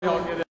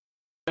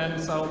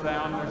settle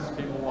down. There's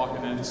people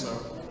walking in, so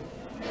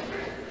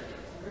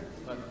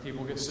let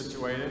people get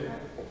situated.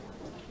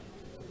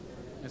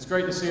 It's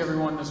great to see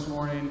everyone this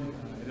morning.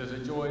 It is a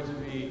joy to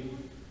be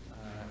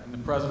in the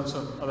presence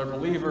of other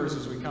believers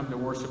as we come to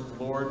worship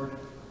the Lord.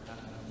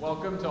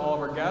 Welcome to all of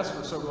our guests.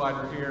 We're so glad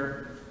you're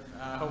here.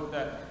 I hope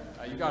that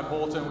you got a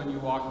bulletin when you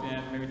walked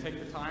in. Maybe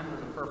take the time.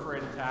 There's a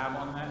perforated tab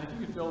on that. If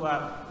you could fill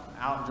that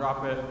out and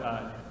drop it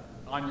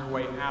on your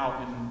way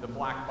out in the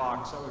black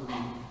box, that would be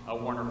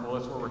wonderful.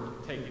 That's where we're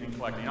taking and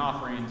collecting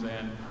offerings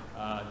and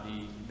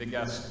the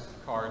guest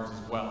cards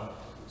as well.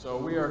 So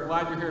we are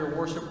glad you're here to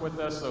worship with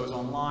us, those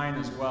online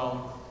as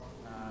well.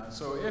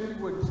 So if you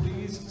would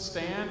please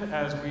stand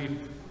as we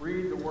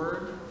read the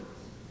Word.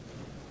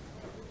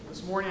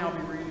 This morning I'll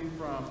be reading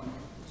from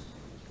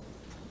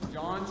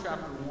John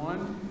chapter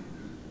 1,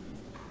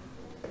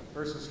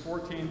 verses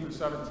 14 through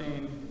 17.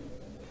 And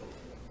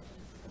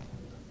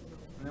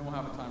then we'll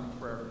have a time of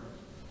prayer.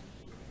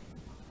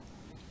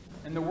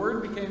 And the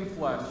Word became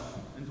flesh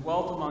and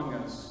dwelt among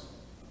us,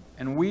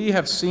 and we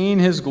have seen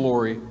His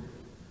glory.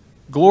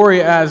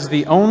 Glory as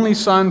the only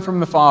Son from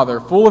the Father,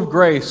 full of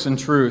grace and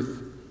truth.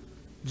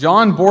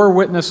 John bore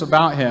witness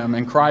about Him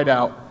and cried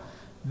out,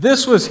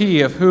 "This was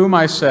He of whom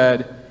I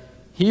said,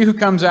 'He who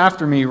comes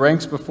after me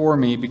ranks before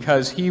me,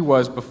 because He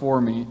was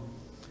before me.'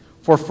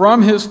 For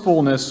from His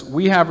fullness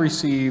we have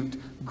received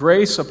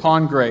grace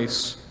upon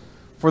grace.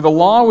 For the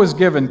law was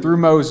given through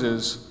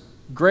Moses,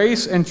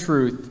 grace and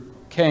truth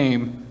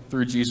came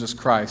through Jesus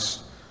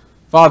Christ."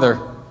 Father,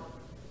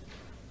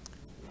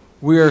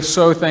 we are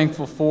so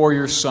thankful for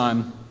your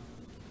Son,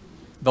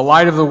 the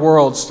light of the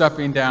world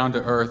stepping down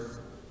to earth.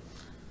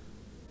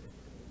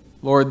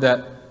 Lord,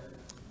 that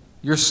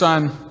your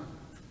Son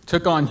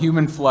took on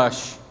human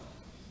flesh,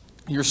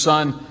 your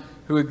Son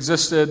who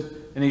existed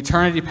in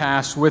eternity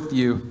past with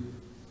you,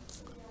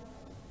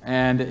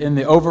 and in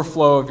the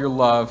overflow of your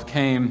love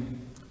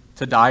came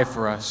to die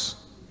for us,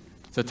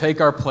 to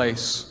take our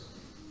place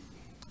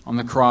on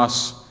the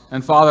cross.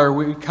 And Father,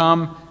 we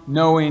come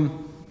knowing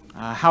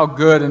how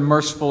good and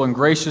merciful and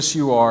gracious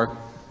you are,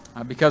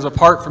 because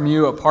apart from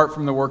you, apart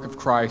from the work of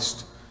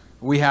Christ,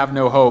 we have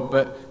no hope.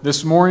 But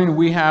this morning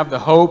we have the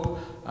hope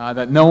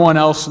that no one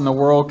else in the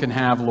world can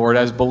have, Lord.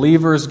 As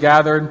believers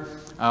gathered,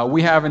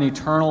 we have an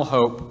eternal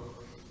hope,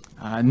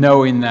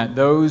 knowing that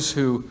those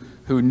who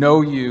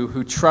know you,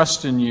 who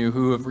trust in you,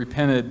 who have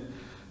repented,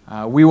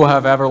 we will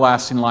have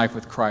everlasting life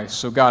with Christ.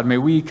 So God, may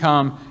we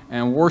come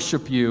and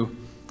worship you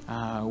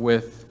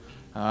with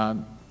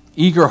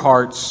eager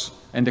hearts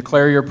and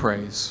declare your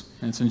praise.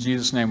 And it's in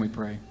Jesus' name we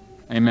pray.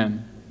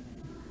 Amen.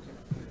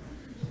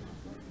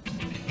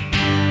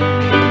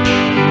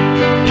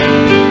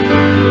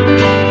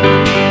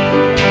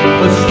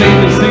 Let's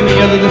stand and sing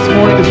together this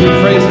morning as we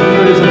praise Him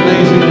for His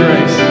amazing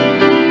grace.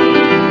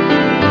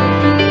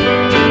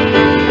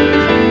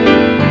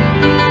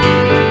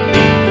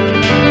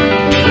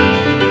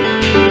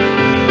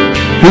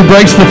 Who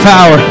breaks the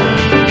power?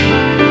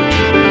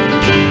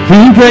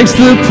 Who breaks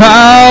the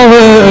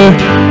power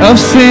of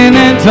sin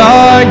and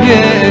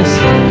darkness?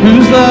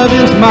 Whose love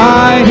is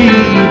mighty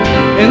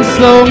and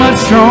so much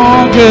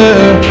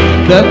stronger?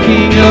 The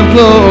King of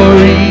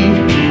glory,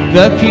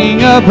 the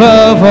King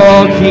above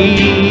all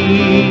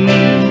kings.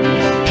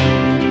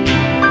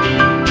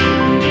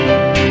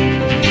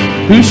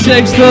 Who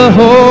shakes the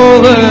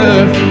whole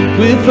earth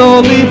with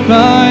holy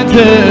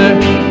thunder?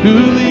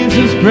 Who leaves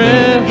us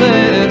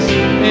breathless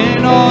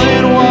and all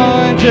in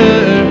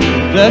wonder?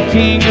 The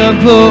King of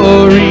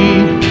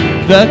glory,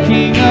 the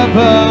King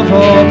above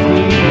all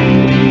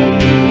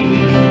kings.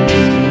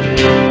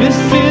 This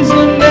is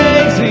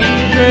amazing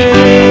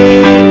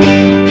grace.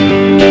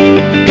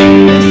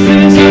 This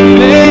is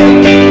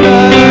unfailing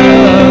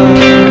love.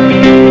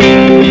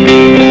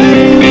 That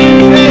you would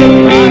take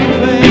my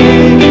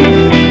place,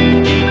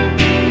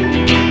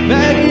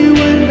 that you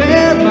would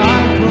bear my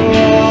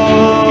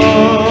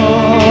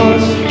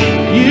cross.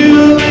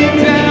 You laid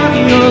down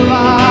your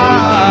life,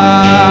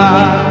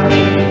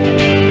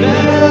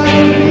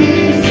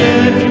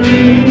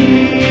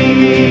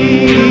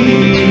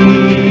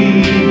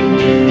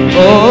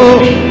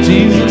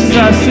 I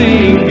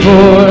sing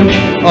for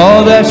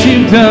all that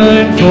you've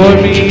done for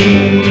me.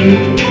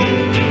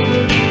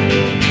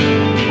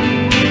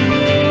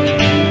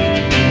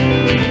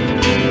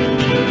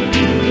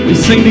 We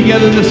sing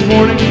together this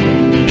morning.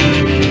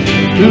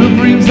 Who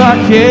brings our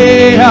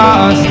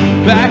chaos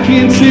back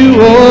into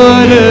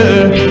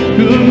order?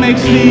 Who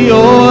makes the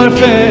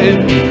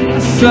orphan a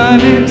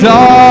son and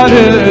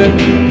daughter?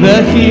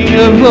 The King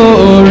of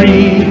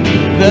glory,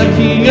 the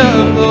King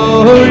of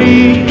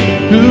glory.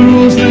 Who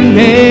rules the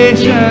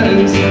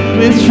nations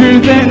with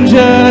truth and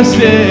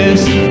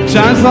justice,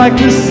 shines like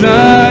the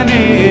sun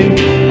in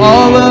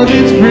all of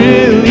its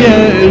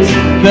brilliance.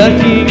 The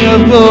King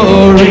of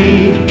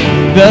glory,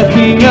 the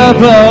King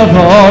above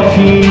all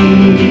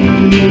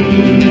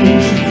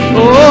kings.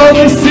 Oh,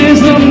 this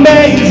is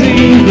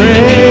amazing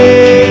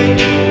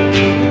grace.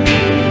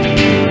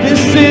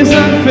 This is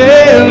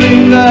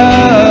unfailing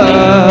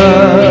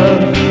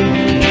love,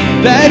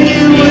 that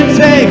you would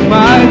take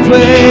my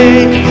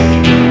place,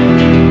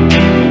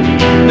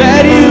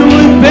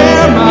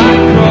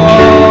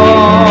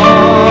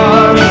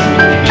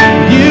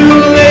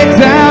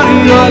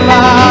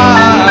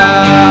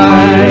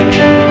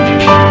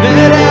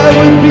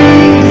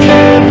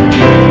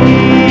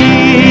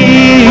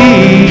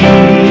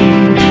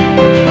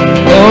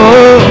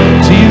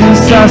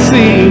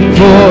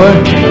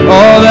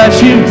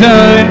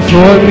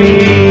 for me.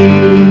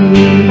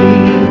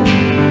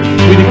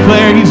 We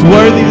declare he's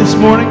worthy this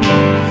morning.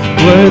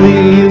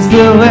 Worthy is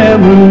the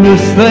Lamb who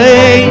was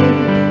slain.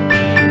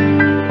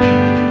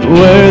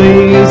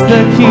 Worthy is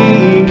the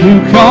King who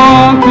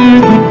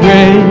conquered the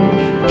grave.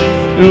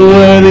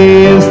 Worthy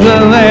is the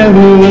Lamb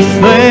who was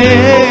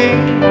slain.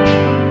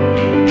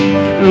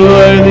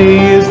 Worthy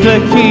is the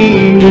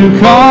King who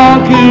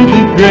conquered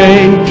the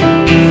grave.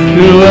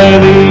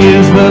 Worthy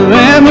is the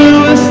Lamb who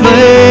was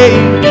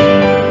slain.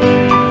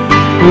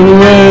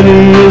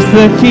 Worthy is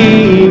the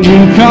King who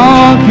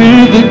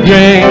conquered the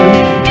grave.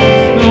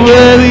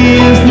 Worthy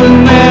is the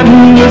Lamb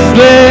who was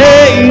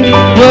slain.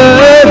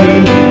 Worthy,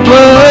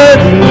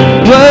 worthy,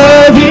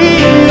 worthy.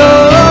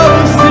 Oh,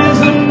 this is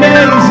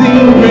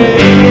amazing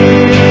grace.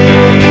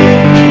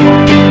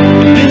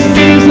 This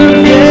is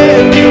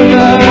unfailing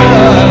love,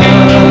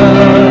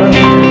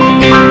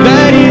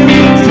 that you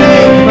would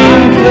take my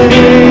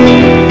place,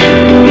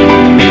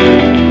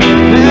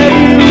 that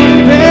you would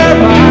bear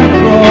my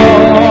cross.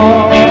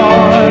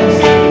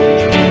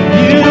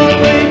 You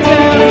lay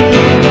down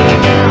your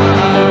life,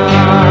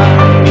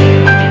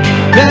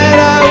 that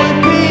I would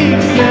be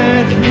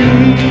set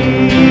free.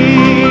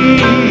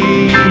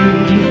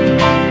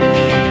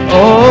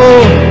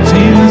 Oh,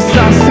 Jesus, I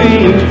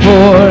sing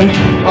for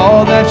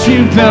all that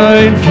you've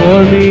done for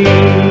me.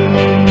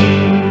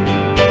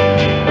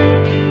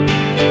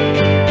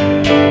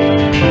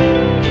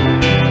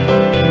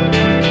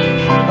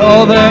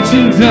 All that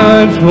you've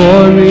done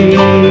for me.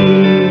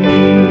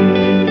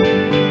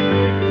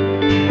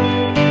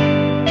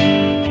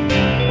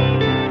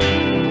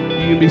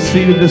 You can be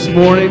seated this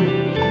morning.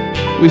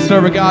 We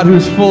serve a God who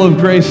is full of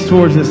grace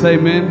towards us.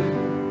 Amen.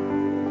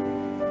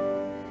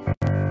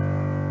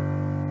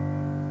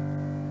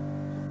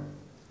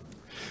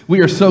 We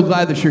are so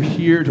glad that you're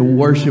here to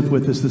worship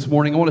with us this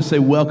morning. I want to say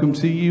welcome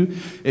to you.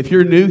 If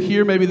you're new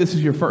here, maybe this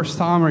is your first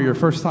time or your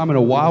first time in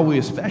a while, we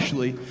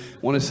especially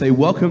want to say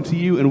welcome to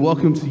you and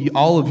welcome to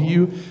all of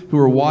you who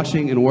are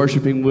watching and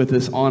worshiping with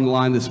us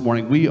online this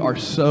morning. We are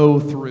so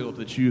thrilled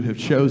that you have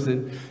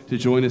chosen to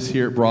join us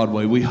here at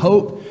Broadway. We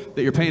hope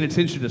that you're paying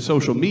attention to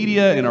social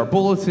media and our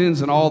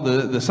bulletins and all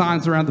the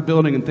signs around the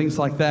building and things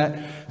like that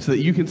so that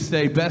you can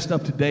stay best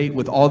up to date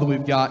with all that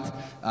we've got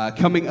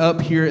coming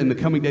up here in the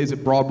coming days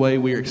at Broadway.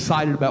 We are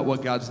excited about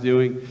what God's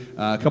doing.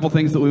 A couple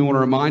things that we want to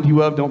remind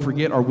you of. Don't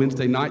forget our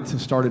Wednesday nights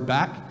have started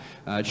back.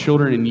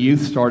 Children and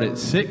youth start at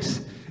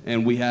 6.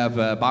 And we have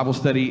Bible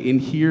study in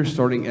here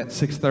starting at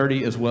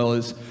 6:30, as well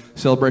as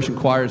Celebration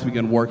Choir has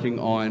begun working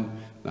on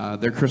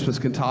their Christmas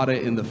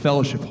cantata in the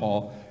fellowship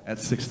hall at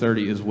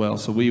 6:30 as well.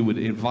 So we would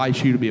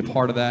invite you to be a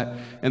part of that.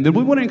 And then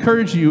we want to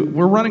encourage you,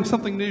 we're running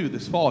something new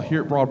this fall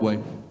here at Broadway.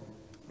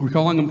 We're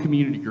calling them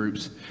community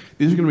groups.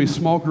 These are going to be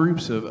small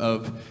groups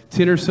of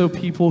 10 or so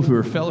people who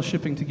are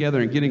fellowshipping together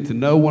and getting to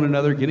know one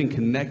another, getting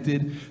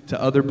connected to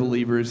other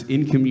believers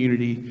in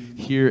community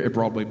here at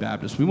Broadway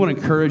Baptist. We want to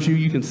encourage you.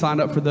 You can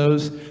sign up for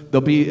those. There'll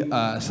be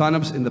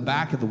sign-ups in the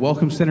back at the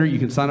Welcome Center. You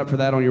can sign up for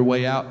that on your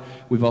way out.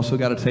 We've also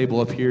got a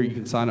table up here. You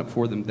can sign up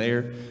for them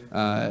there.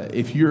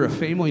 If you're a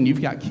family and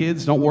you've got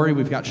kids, don't worry.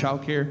 We've got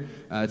childcare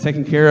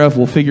taken care of.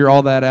 We'll figure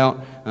all that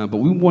out. But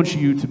we want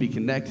you to be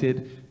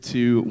connected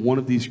to one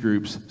of these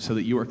groups so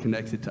that you are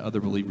connected to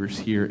other believers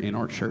here in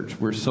our church.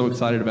 We're so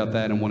excited about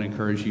that and want to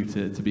encourage you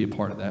to be a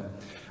part of that.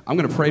 I'm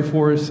going to pray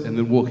for us, and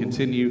then we'll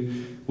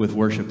continue with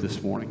worship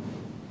this morning.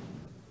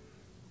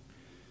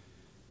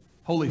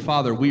 Holy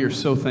Father, we are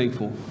so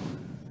thankful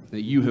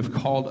that you have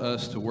called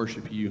us to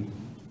worship you.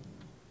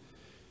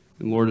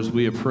 And Lord, as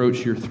we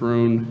approach your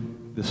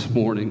throne this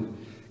morning,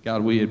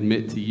 God, we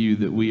admit to you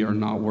that we are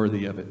not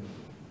worthy of it.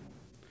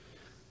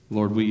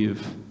 Lord, we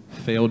have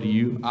failed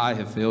you. I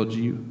have failed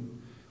you.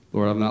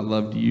 Lord, I've not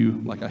loved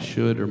you like I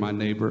should, or my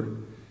neighbor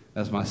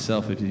as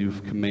myself, as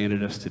you've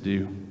commanded us to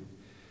do.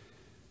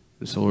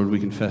 And so, Lord, we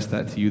confess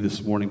that to you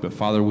this morning. But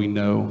Father, we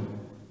know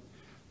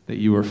that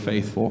you are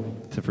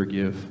faithful to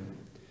forgive.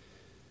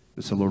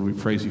 And so, Lord, we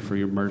praise you for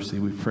your mercy.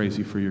 We praise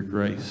you for your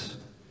grace.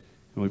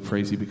 And we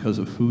praise you because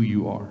of who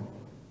you are.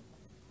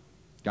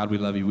 God, we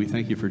love you. We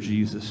thank you for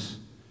Jesus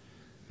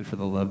and for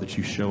the love that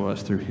you show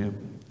us through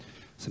him.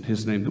 It's in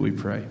his name that we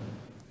pray.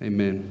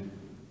 Amen.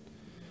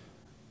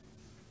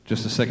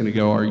 Just a second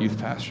ago, our youth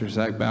pastor,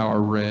 Zach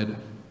Bauer, read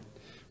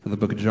from the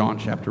book of John,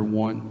 chapter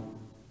 1.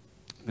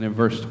 And in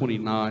verse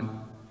 29,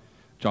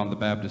 John the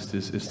Baptist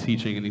is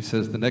teaching, and he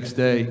says, the next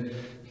day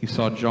he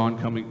saw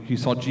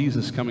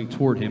Jesus coming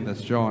toward him,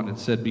 that's John, and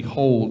said,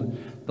 behold,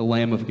 the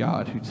Lamb of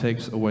God who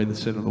takes away the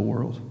sin of the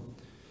world.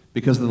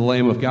 Because of the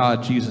Lamb of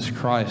God, Jesus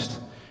Christ,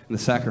 and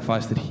the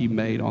sacrifice that he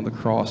made on the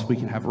cross, we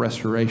can have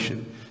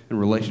restoration and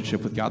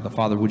relationship with God the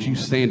Father. Would you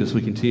stand as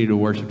we continue to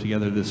worship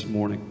together this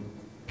morning?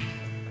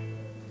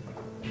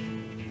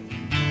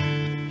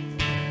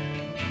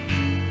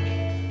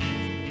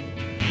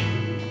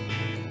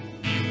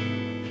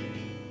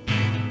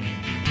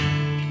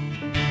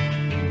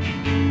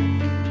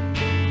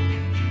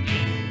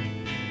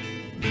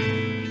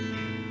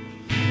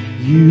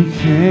 You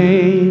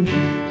came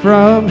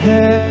from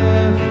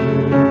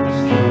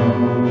heaven's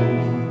throne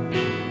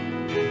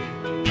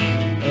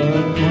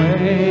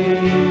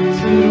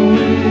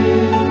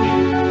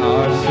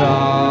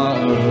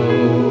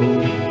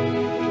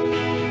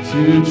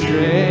to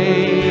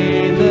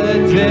trade the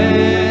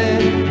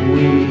debt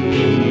we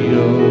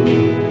owe,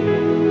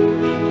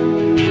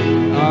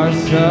 our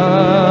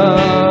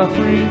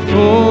suffering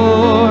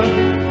for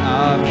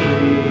our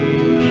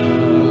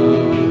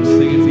freedom.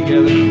 Sing it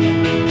together.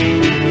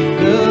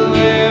 The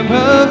Lamb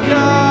of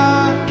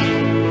God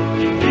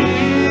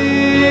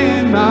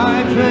in my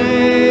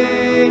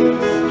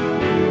place,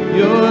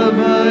 your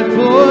blood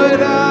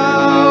poured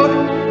out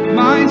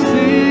my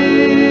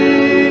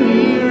sin,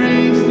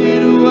 erased.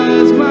 It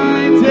was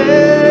my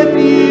death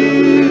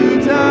you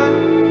died.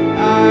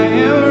 I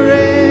am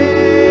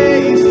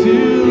raised to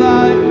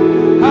life.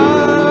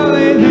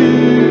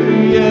 Hallelujah,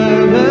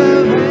 the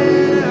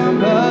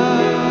Lamb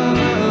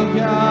of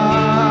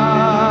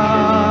God.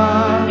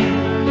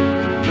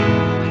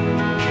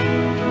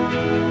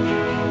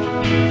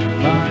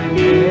 My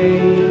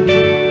name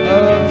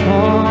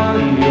upon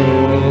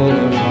your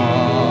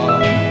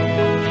heart,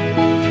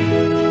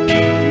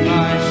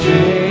 my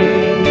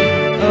shame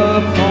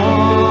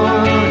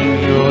upon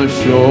your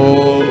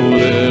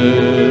shoulders,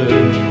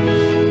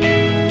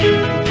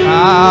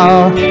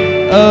 power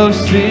of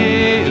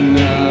sin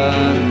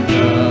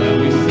undone.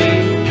 We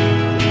sing,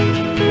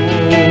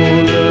 oh,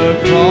 the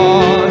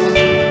cross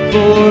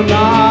for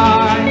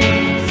my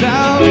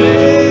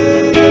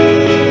salvation.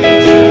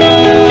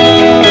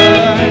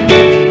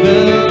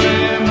 The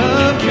Lamb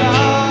of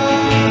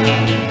God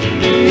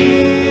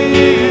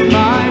in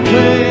my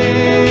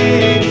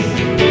place,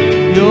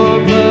 your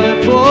blood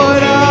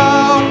poured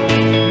out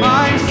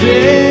my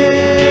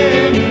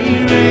sin,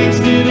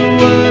 erased. It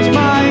was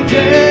my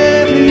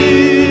death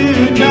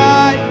you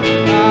died.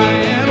 I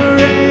am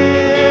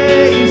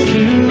raised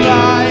to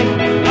life.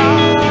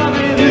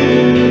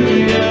 Hallelujah,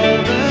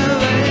 the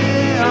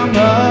Lamb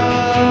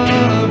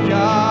of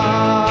God.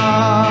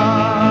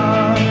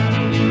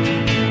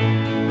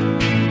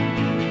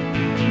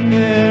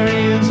 There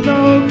is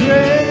no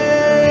greater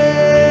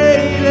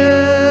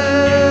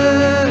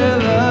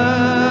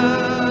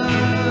love.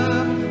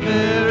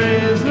 There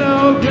is no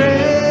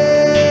greater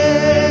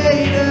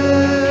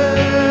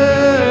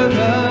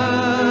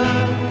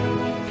love.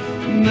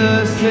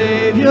 The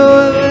Savior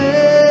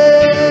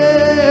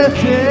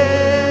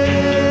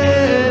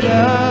lifted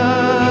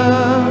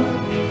up.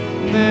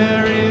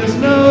 There is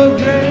no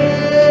greater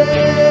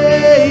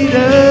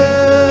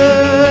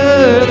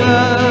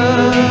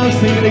love.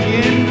 Sing it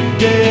again.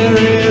 There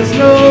is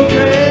no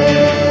greater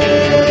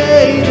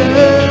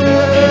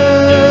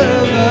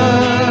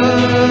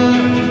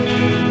love.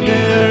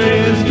 There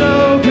is no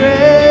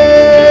greater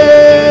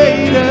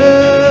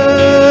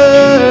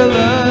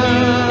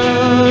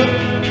love.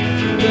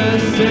 The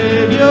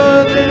Savior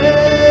lifted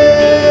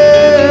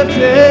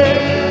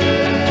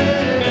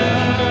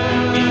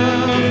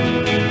up.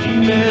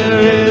 There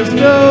is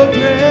no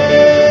greater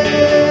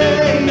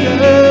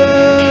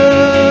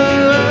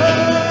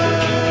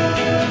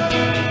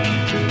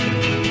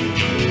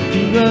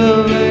the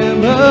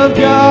Lamb of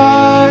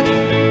God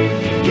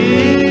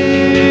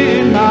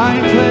in my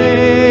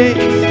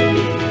place,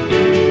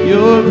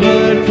 your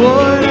blood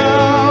poured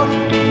out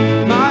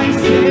my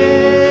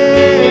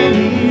sin,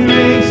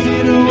 erased.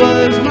 It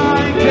was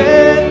my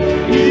death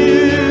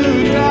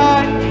you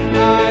died.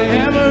 I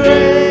am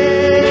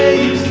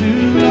raised to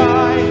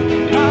life.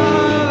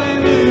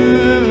 Hallelujah,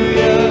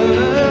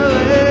 the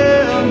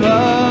Lamb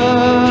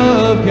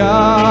of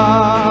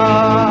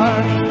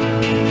God.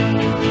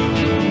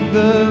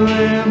 The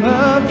Lamb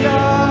of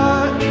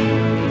God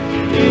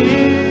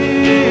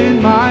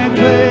in my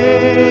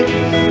place,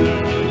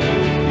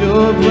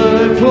 your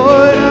blood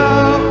poured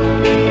out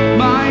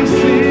my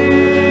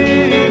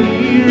sin,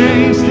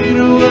 erased. It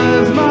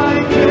was my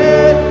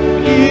death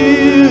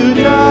you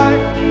died.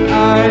 I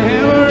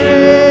am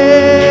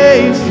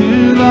raised to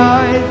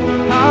life.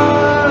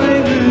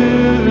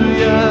 Hallelujah,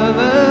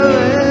 the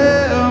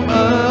Lamb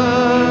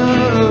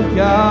of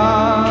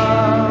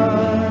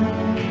God.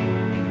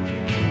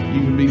 You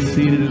can be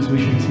seated as we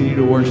continue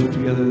to worship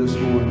together this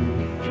morning.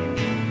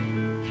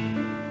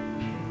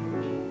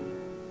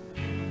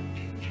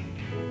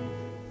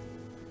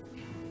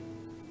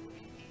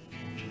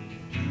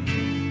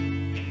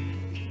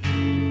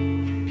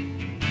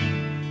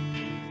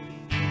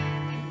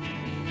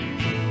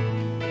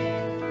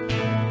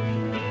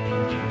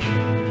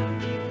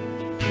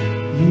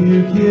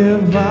 You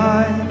give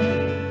life,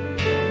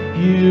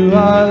 you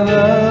are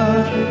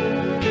love,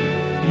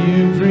 you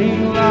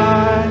bring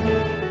light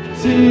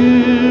to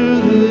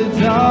the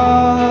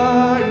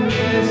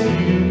darkness.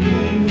 You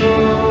give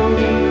hope,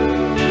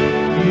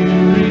 you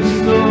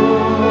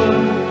restore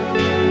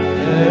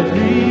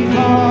every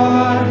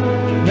heart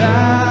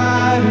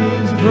that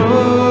is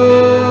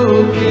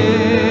broken.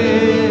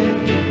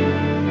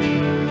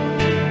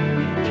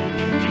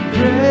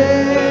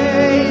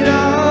 Great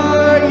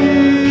are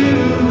you,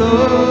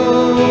 Lord.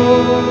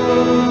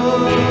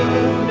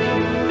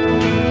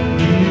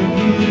 You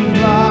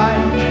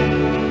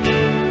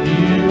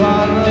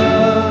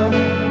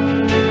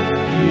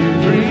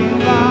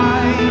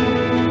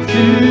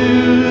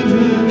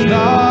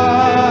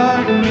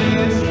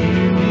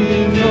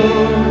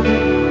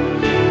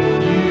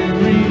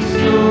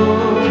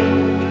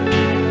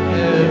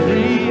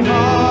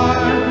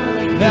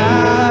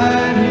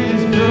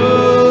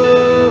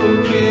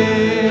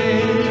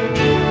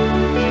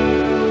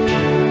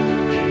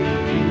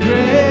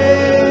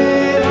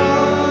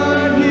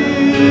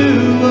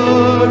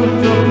Lord, we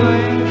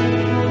proclaim.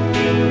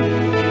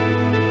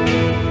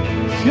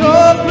 It's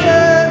your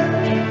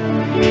breath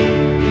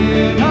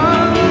in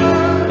our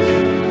lungs,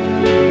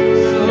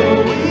 so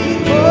we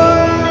pour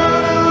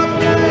out our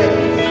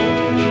praise,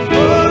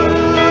 pour out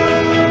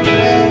our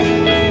praise.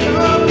 It's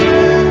your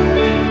breath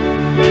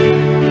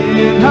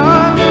in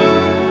our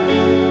lungs,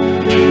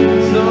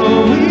 so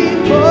we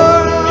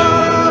pour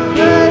out our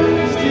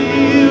praise to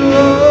you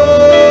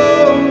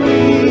only.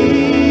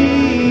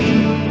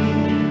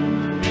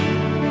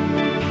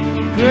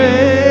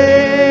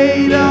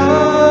 Great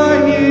are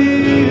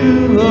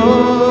you, Lord.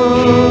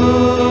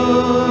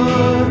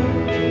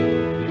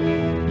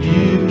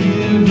 You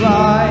give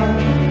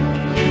life,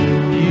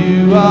 you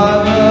are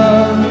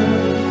love,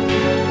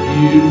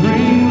 you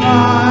bring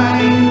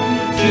light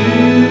to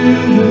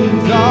the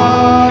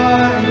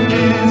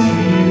darkness,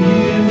 you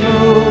give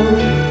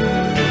hope,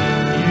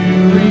 you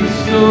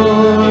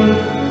restore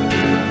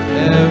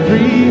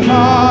every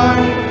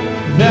heart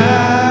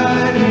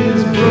that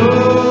is broken.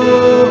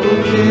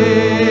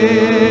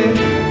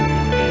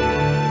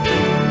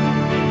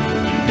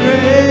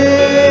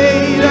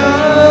 Great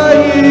are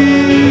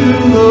you,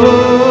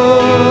 Lord.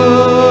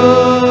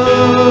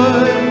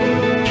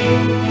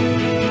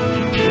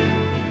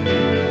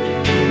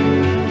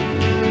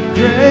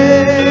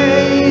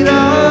 Great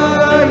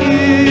are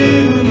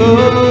you,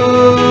 Lord.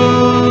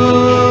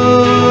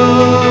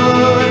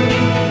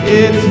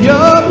 It's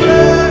your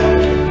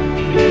breath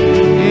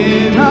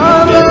in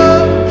our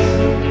lungs,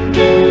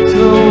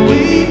 so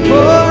we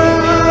pour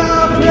out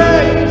our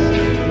praise,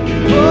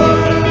 pour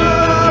out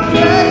our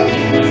praise.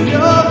 It's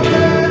your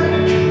breath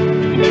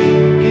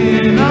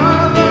in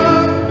our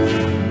lungs,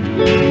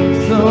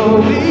 so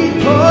we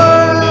pour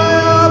out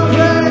our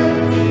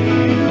praise to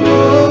you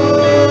only.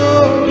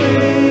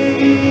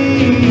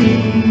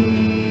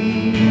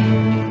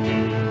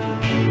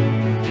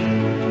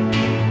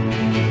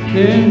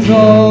 And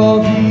all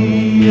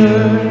the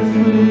earth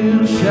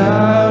will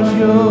shout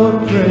your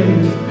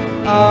praise.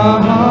 Our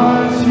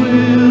hearts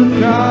will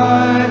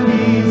cry,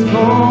 these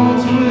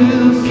bones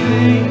will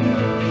sing.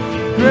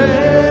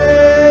 Great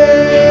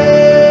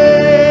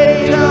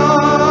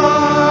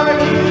are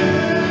you,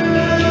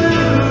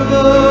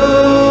 Lord.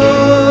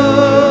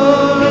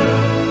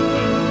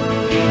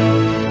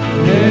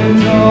 And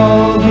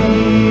all the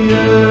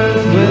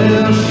earth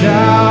will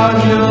shout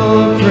your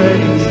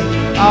praise.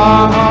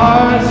 Our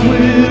hearts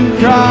will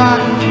cry,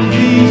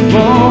 these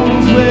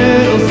bones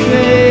will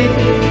sing.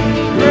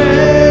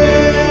 Great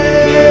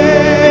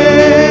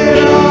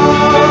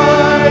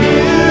are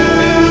you,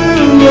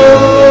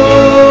 Lord.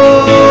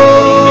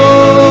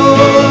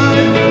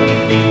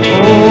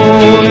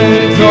 Oh,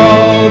 and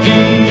all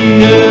the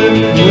earth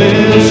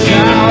will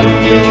shout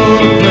your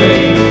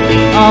praise.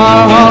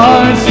 Our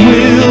hearts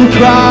will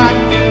cry,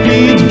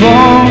 these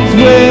bones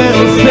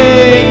will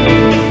sing.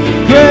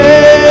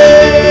 Great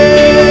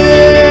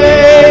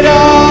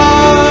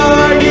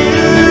are you,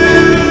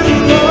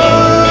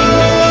 Lord.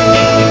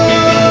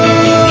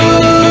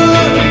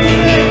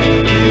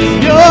 It's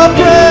your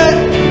breath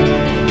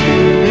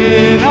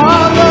in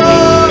our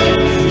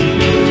lungs,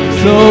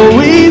 so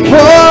we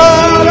pour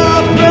out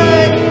our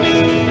praise.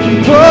 We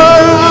pour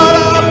out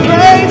our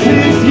praise.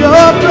 It's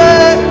your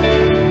breath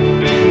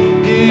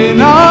in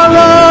our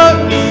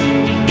lungs,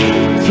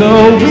 so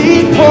we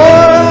pour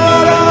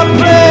out our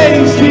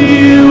praise to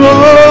you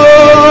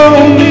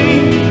only.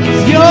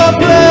 It's your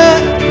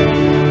breath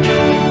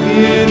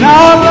in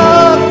our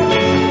lungs,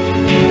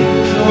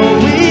 so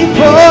we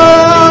pour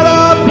out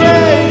our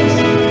praise.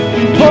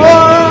 We pour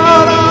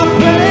out our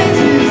praise.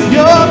 It's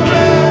your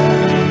breath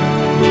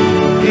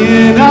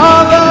in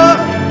our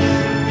lungs,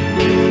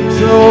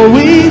 so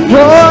we pour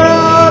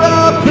out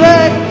our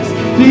praise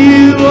to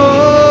you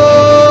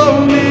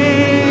only,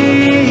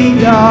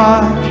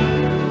 God.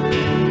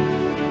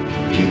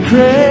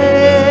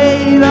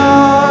 Great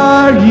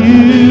are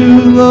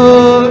you,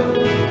 Lord.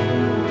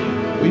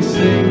 We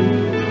sing,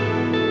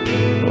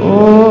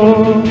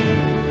 oh,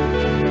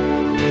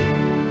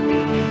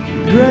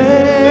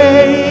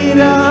 great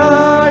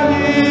are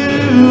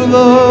you,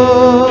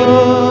 Lord.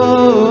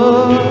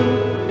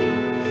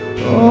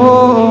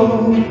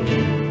 Oh,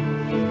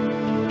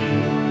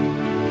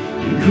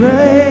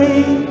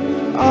 great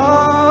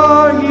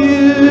are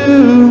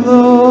you,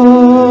 Lord.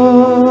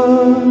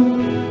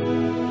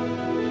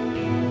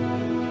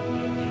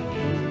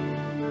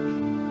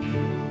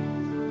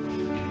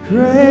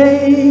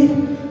 Great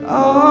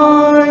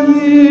are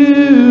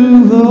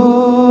you,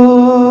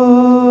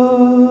 Lord.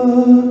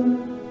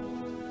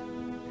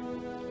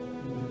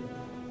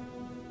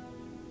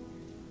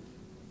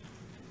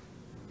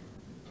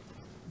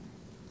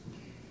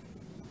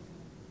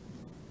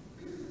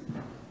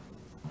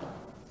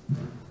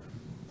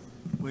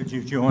 Would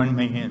you join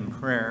me in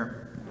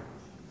prayer?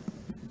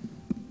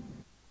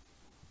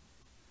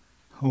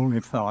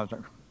 Holy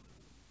Father,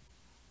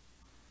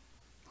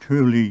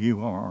 truly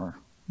you are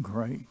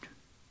great.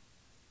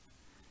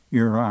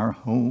 You're our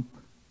hope,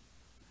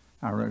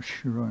 our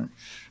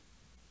assurance,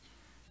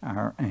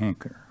 our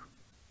anchor.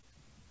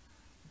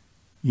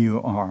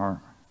 You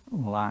are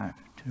life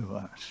to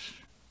us.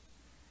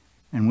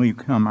 And we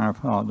come, our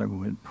Father,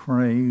 with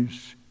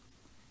praise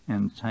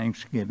and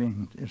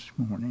thanksgiving this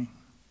morning.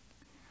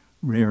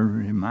 We're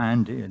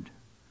reminded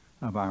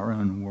of our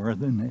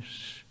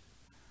unworthiness,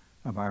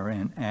 of our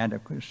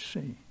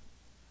inadequacy,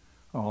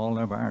 all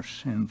of our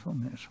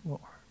sinfulness,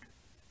 Lord.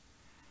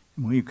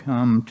 And we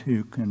come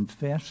to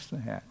confess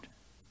that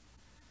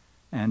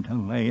and to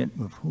lay it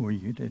before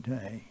you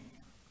today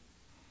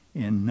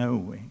in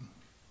knowing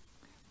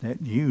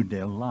that you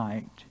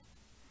delight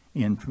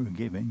in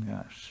forgiving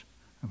us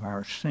of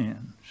our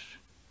sins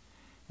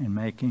and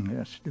making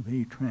us to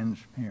be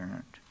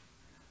transparent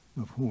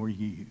before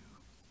you.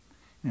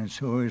 And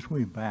so as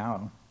we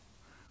bow,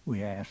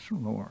 we ask,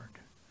 Lord,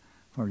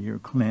 for your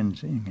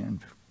cleansing and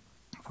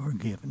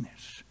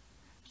forgiveness.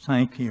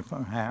 Thank you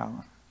for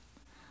how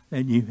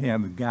that you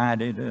have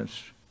guided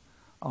us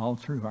all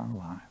through our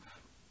life.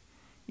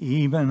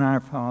 Even, our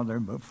Father,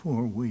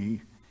 before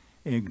we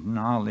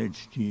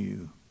acknowledged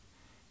you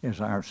as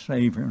our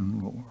Savior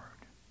and Lord,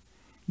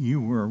 you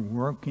were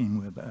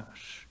working with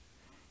us.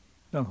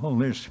 The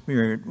Holy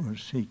Spirit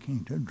was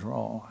seeking to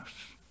draw us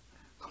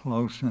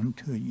close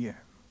unto you.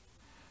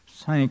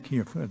 Thank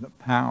you for the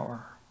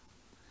power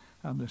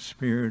of the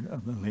Spirit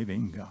of the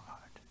living God.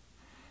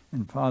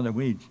 And Father,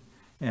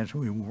 as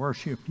we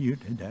worship you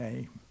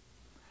today,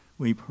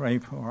 we pray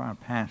for our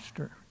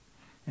pastor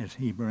as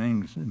he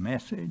brings the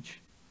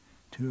message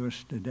to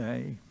us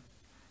today.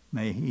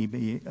 May he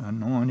be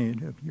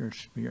anointed of your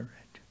Spirit.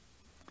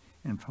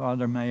 And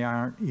Father, may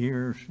our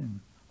ears and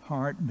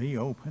heart be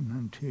open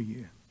unto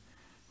you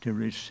to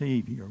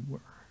receive your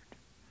word.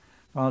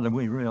 Father,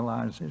 we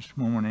realize this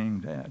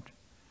morning that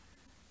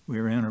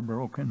we're in a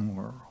broken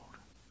world.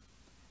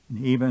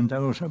 And even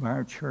those of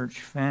our church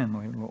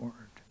family, Lord,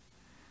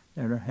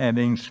 that are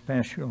having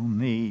special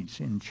needs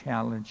and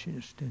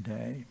challenges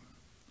today.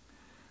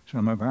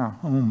 Some of our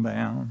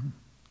homebound,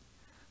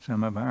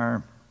 some of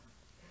our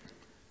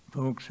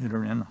folks that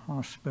are in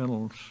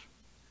hospitals,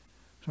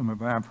 some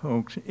of our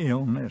folks'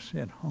 illness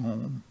at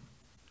home.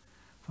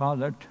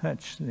 Father,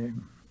 touch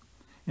them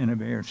in a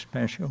very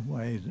special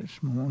way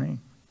this morning.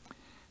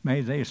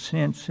 May they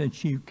sense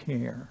that you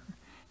care.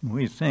 And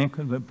we think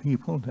of the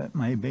people that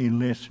may be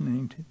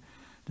listening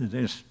to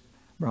this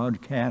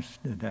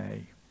broadcast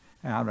today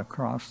out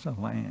across the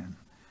land.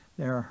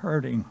 There are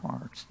hurting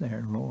hearts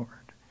there, Lord.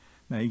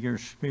 May your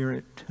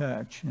Spirit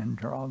touch and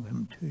draw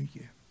them to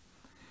you.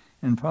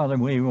 And Father,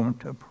 we want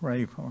to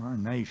pray for our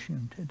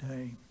nation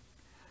today.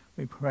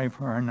 We pray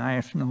for our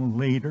national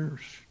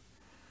leaders.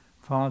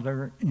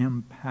 Father,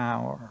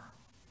 empower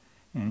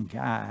and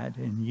guide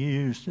and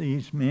use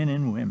these men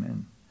and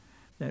women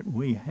that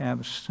we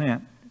have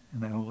sent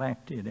and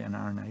elected in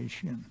our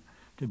nation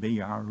to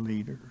be our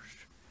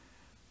leaders.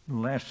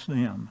 Bless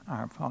them,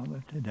 our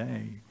Father,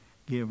 today.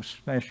 Give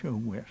special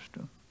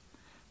wisdom.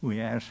 We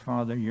ask,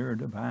 Father, your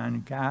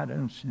divine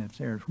guidance. If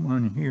there's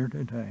one here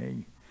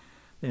today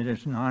that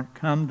has not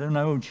come to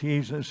know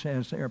Jesus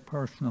as their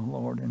personal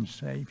Lord and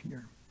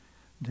Savior,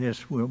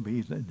 this will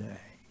be the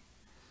day.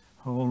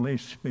 Holy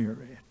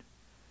Spirit,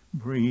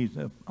 breathe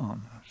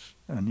upon us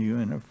anew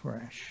and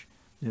afresh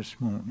this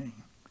morning.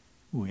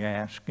 We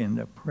ask in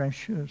the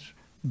precious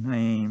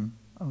name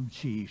of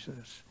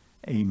Jesus.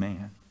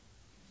 Amen.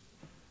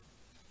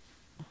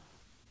 Make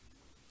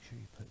sure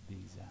you put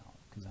these out,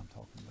 because I'm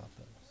talking about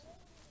those.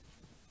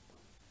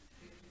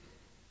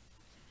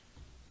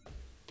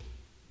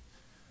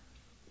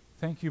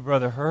 Thank you,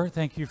 Brother Hurd.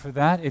 Thank you for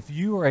that. If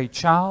you are a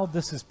child,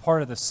 this is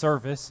part of the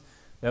service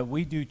that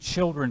we do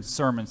children's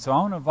sermons. So I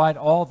want to invite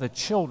all the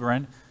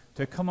children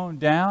to come on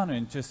down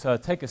and just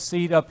take a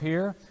seat up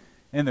here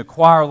in the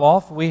choir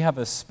loft. We have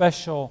a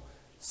special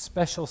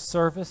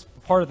service,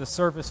 part of the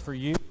service for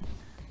you.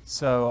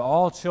 So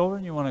all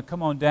children, you want to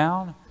come on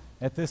down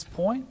at this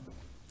point.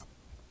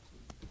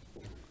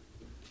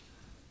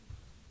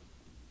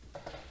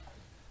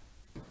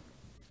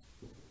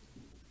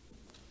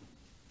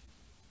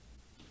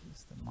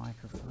 Is the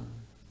microphone?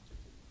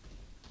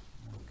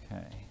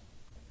 Okay.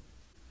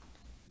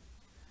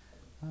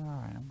 All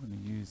right, I'm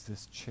going to use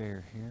this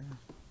chair here.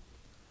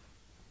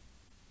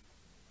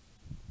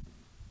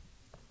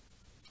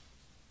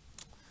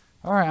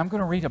 All right, I'm going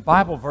to read a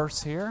Bible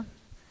verse here,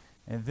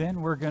 and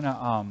then we're going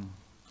to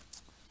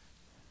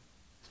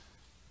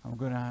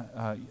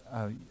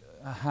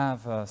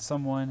have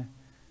someone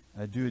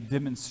do a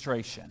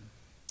demonstration.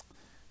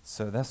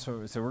 So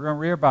we're going to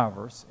read a Bible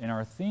verse, and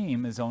our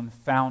theme is on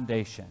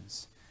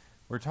foundations.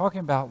 We're talking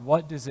about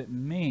what does it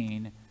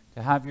mean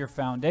to have your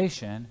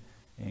foundation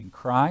in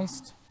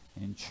Christ,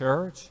 in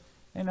church,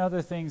 and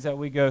other things that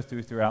we go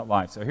throughout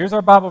life. So here's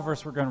our Bible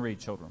verse we're going to read,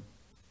 children.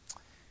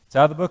 It's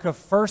out of the book of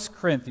 1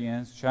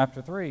 Corinthians,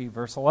 chapter 3,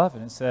 verse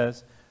 11. It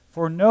says,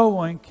 "For no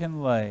one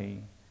can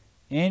lay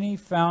any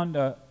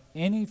foundation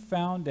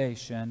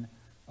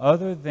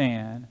other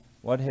than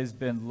what has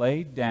been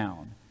laid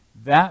down.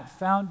 That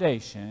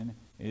foundation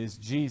is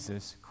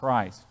Jesus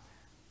Christ."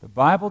 The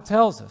Bible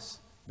tells us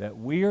that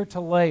we are to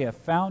lay a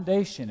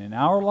foundation in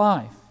our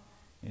life,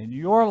 in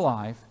your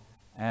life,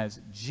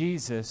 as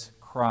Jesus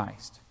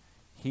Christ.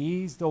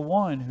 He's the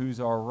one who's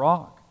our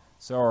rock.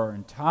 So our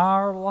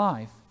entire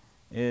life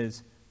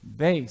is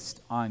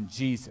based on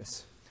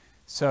Jesus.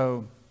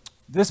 So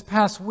this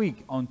past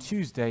week on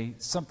Tuesday,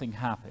 something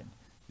happened.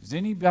 Does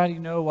anybody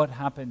know what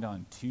happened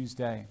on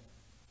Tuesday?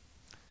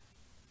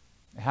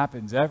 It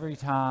happens every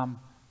time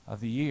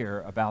of the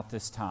year about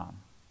this time.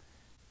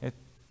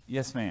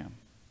 Yes, ma'am.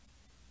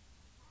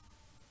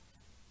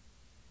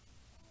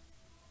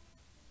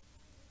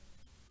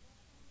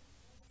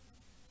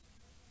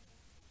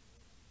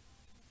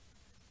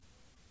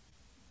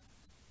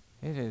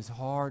 It is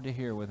hard to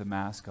hear with a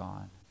mask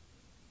on.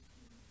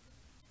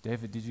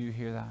 David, did you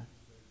hear that?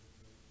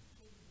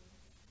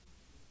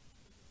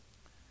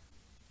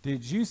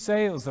 Did you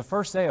say it was the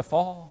first day of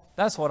fall?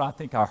 That's what I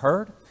think I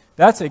heard.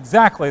 That's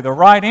exactly the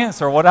right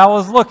answer, what I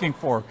was looking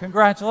for.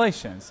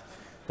 Congratulations.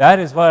 That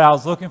is what I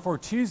was looking for.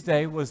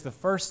 Tuesday was the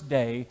first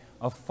day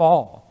of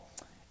fall.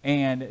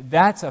 And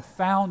that's a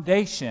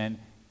foundation.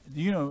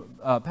 You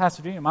know,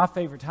 Pastor Dina, my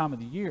favorite time of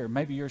the year,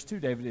 maybe yours too,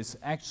 David, is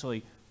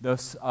actually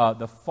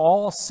the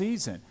fall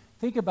season.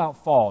 Think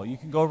about fall. You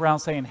can go around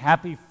saying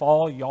happy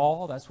fall,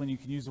 y'all. That's when you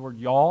can use the word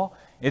y'all.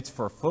 It's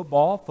for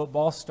football.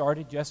 Football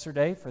started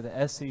yesterday for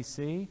the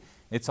SEC.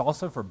 It's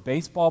also for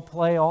baseball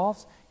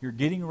playoffs. You're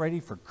getting ready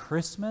for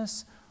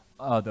Christmas.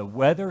 The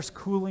weather's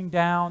cooling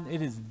down.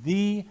 It is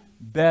the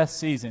best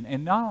season.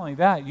 And not only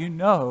that, you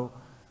know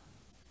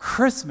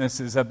Christmas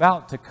is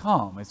about to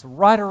come. It's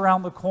right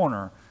around the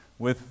corner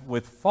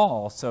with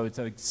fall. So it's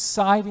an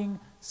exciting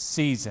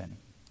season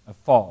of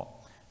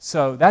fall.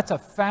 So that's a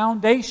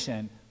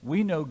foundation.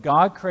 We know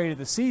God created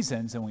the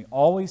seasons, and we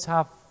always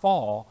have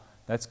fall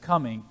that's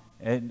coming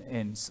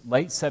in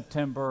late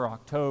September,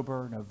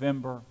 October,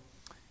 November.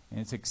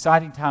 And it's an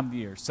exciting time of the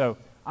year. So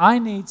I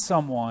need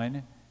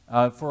someone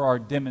for our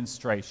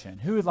demonstration.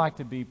 Who would like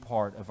to be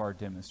part of our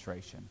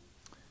demonstration?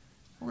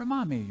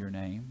 Remind me of your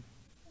name.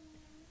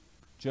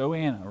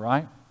 Joanna,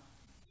 right?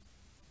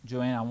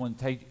 Joanna, I want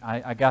to take.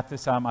 I got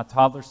this out of my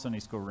toddler Sunday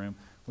school room.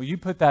 Will you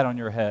put that on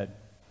your head?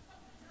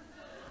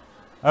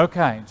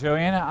 Okay,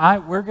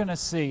 Joanna, we're going to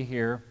see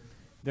here.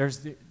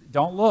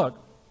 Don't look.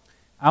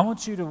 I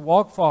want you to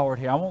walk forward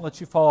here. I won't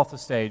let you fall off the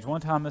stage.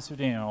 One time, Mr.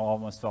 Daniel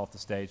almost fell off the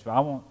stage,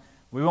 but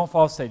we won't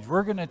fall off the stage.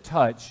 We're going to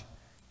touch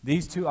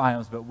these two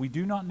items, but we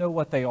do not know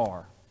what they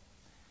are.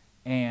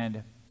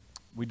 And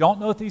we don't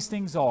know what these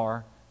things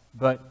are,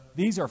 but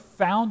these are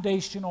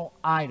foundational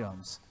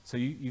items. So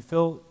do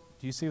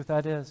you see what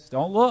that is?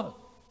 Don't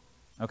look.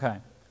 Okay.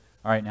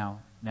 All right,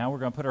 now we're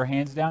going to put our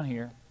hands down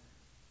here,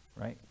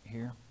 right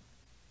here.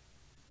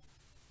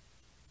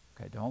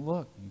 Okay, don't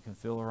look. You can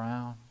feel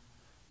around.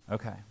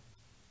 Okay.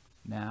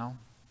 Now,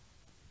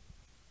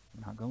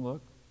 we're not going to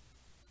look.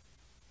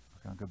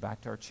 We're going to go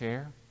back to our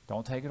chair.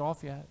 Don't take it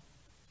off yet.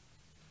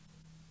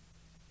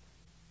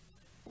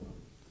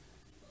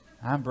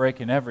 I'm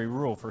breaking every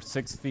rule for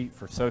 6 feet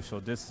for social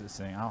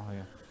distancing.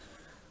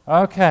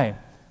 Okay.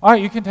 All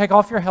right, you can take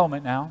off your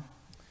helmet now.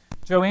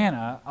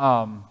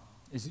 Joanna,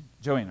 is it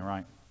Joanna,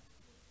 right?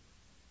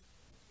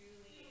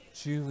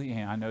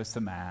 Julianne. I know it's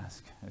the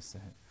mask.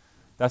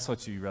 That's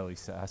what you really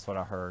said. That's what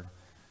I heard.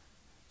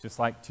 Just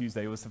like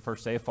Tuesday was the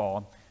first day of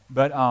fall.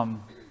 But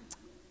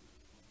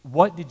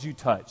what did you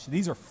touch?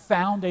 These are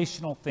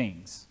foundational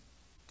things.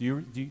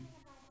 You're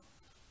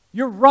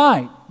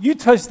right. You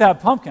touched that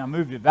pumpkin. I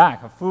moved it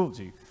back. I fooled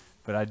you,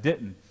 but I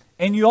didn't.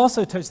 And you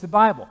also touched the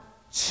Bible.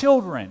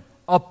 Children,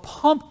 a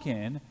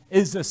pumpkin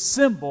is a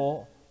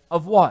symbol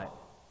of what?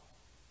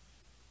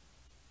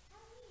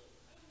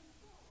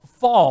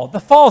 Fall. The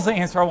fall's the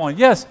answer I wanted.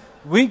 Yes,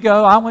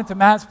 I went to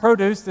Matt's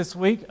Produce this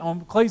week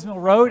on Claysmill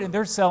Road, and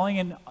they're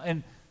selling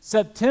in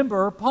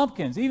September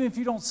pumpkins. Even if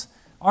you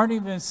aren't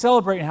even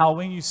celebrating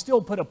Halloween, you still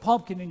put a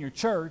pumpkin in your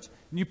church,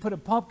 and you put a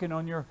pumpkin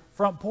on your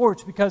front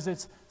porch because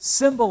it's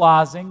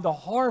symbolizing the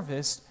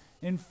harvest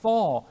in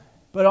fall.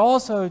 But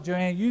also,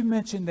 Joanne, you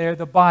mentioned there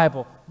the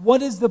Bible.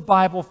 What is the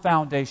Bible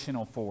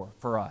foundational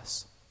for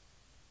us?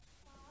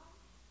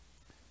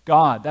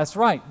 God. That's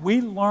right.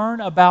 We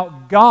learn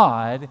about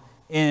God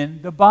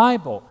in the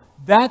Bible.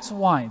 That's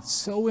why it's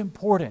so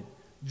important.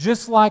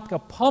 Just like a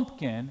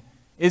pumpkin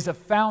is a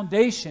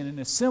foundation and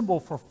a symbol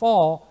for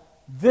fall,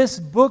 this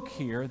book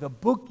here, the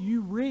book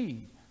you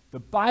read, the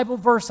Bible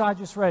verse I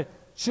just read,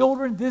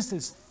 children, this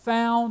is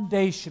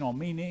foundational,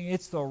 meaning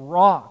it's the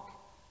rock.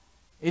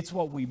 It's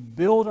what we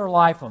build our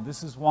life on.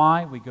 This is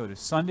why we go to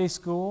Sunday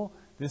school.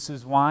 This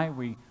is why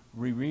we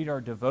read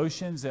our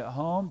devotions at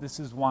home. This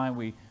is why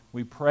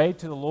we pray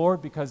to the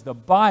Lord, because the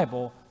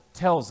Bible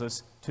tells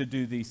us to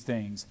do these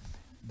things.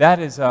 That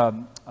is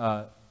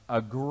a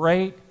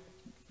great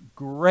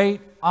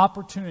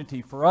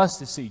opportunity for us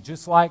to see.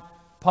 Just like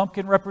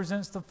pumpkin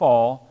represents the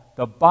fall,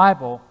 the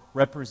Bible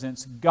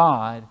represents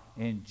God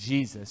and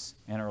Jesus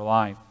in our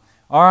life.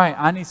 All right,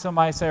 I need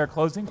somebody to say our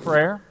closing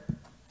prayer.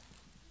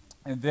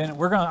 And then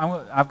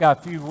I've got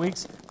a few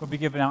weeks, we'll be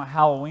giving out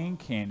Halloween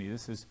candy.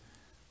 This is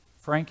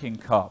Franken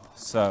Cup.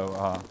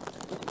 So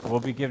we'll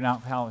be giving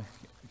out Halloween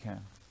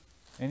candy.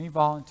 Any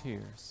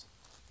volunteers?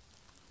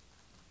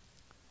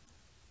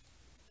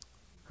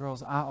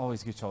 Girls, I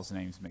always get y'all's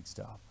names mixed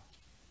up.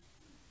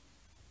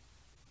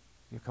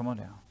 Yeah, come on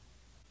down.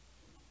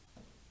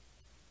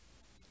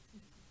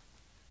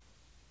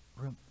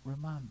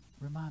 Remind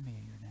me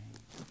of your name.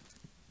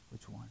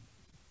 Which one?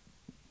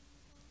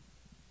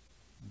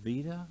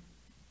 Vita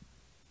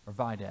or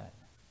Vidad?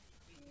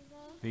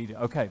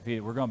 Vita. Okay,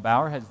 Vita. We're going to bow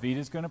our heads.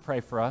 Vita's going to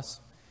pray for us.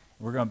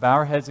 We're going to bow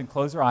our heads and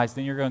close our eyes.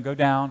 Then you're going to go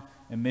down,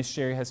 and Miss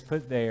Sherry has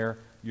put there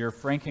your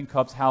Franken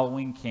Cups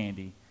Halloween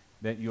candy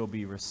that you'll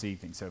be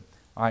receiving. So,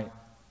 all right,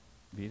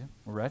 Vita,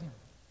 we're ready.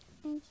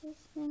 In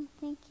Jesus' name,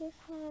 thank you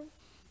for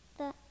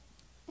that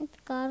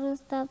God will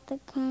stop the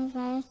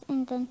coronavirus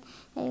and then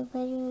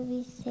everybody will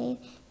be safe,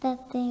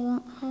 that they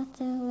won't have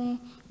to wear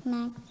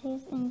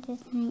masks. In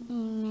Jesus' name,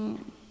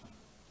 amen.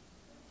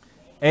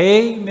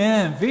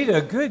 Amen. Vita,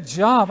 good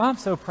job. I'm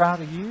so proud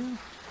of you.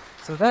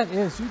 So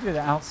you did an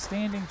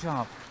outstanding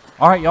job.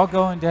 All right, y'all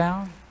going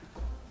down?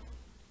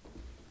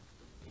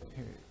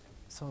 Here,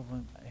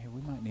 Sullivan, hey,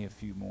 we might need a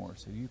few more,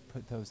 so you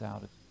put those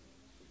out.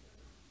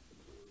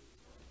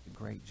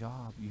 Great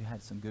job. You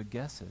had some good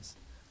guesses.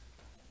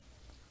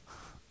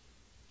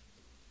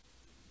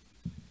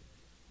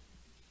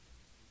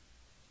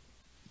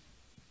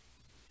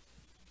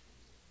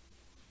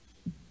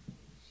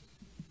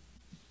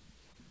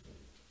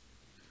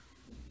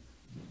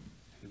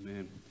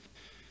 Amen.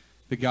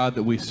 The God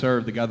that we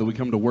serve, the God that we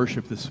come to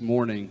worship this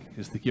morning,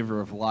 is the giver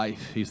of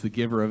life. He's the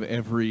giver of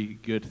every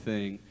good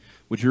thing.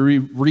 Would you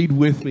read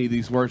with me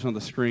these words on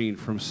the screen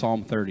from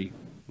Psalm 30?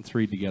 Let's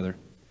read together.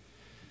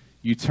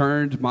 You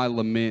turned my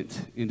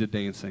lament into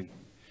dancing.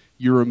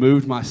 You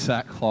removed my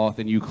sackcloth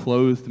and you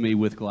clothed me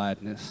with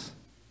gladness,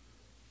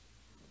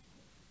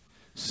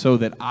 so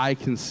that I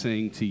can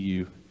sing to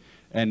you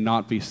and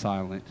not be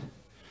silent.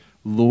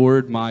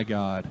 Lord my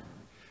God,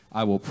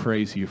 I will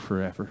praise you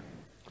forever.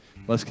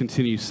 Let's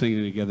continue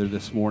singing together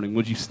this morning.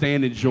 Would you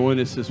stand and join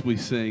us as we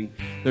sing?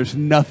 There's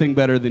nothing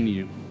better than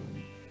you.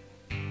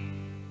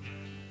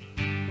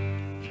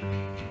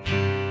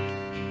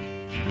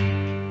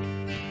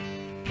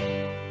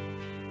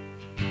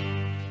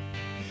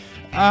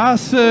 I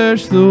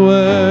searched the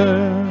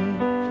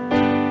world,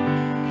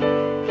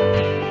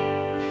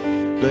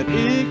 but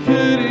it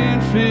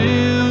couldn't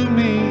fill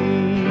me.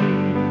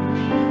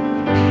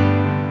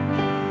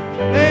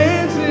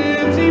 There's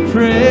empty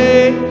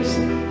praise,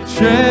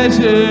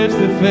 treasures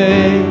that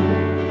fade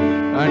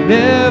are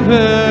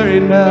never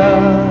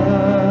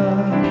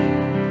enough.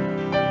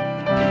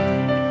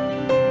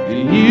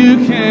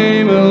 You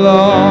came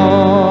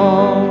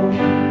along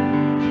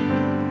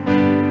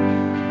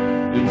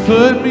and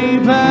put me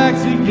back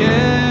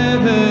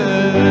together.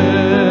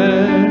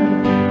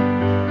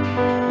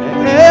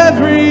 And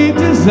every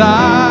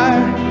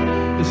desire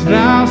is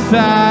now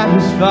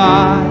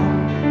satisfied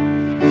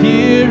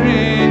here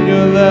in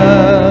your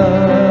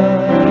love.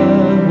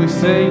 We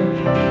sing,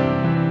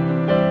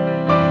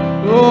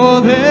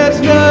 oh, there's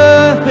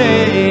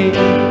nothing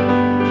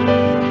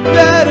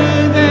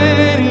better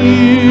than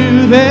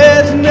you.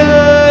 There's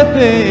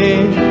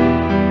nothing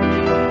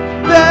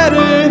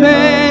better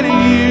than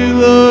you,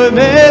 Lord.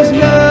 There's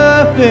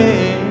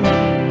nothing,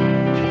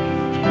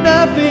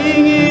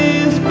 nothing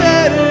is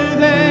better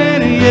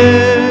than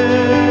you.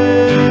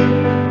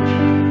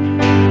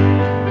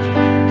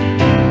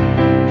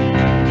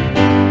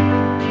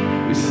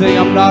 We sing,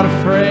 I'm not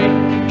afraid.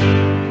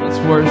 Let's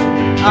worship.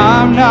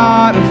 I'm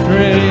not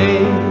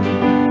afraid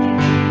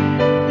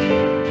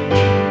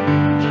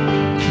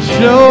to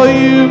show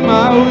you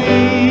my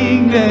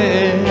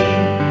weakness,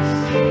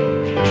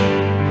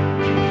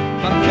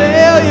 my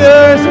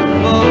failures and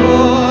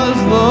flaws.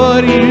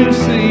 Lord, you've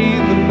seen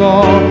them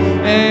all,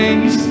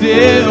 and you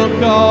still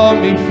call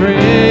me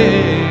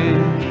friend.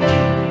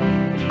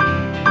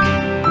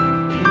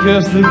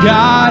 Because the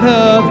God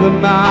of the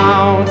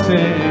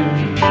mountain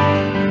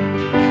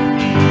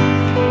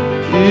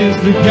is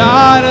the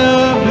God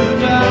of the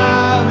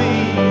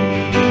valley.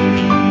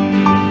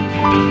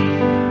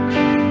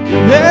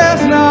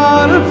 There's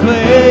not a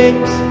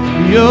place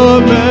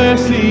your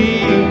mercy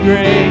and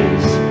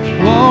grace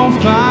won't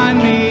find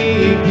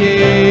me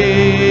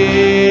again.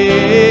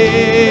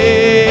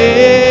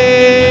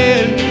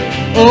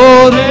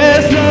 Oh,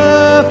 there's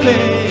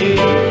nothing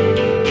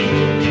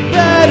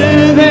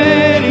better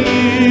than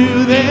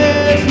you.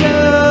 There's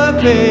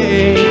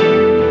nothing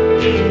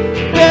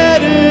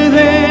better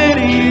than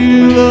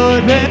you,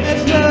 Lord.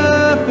 There's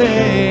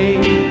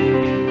nothing,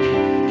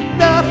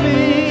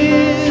 nothing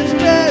is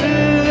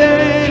better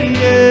than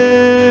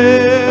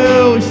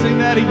you. We sing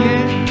that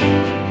again.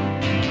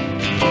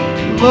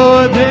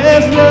 Lord,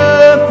 there's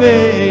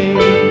nothing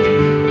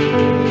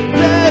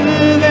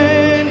better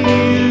than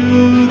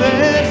you.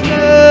 There's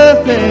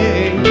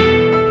nothing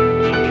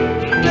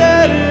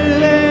better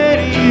than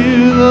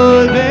you,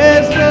 Lord.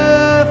 There's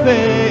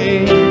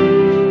nothing,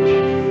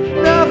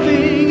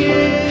 nothing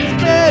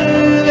is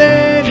better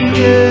than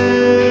you.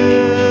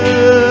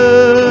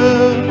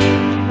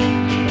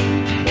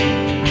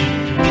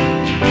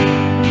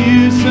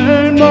 You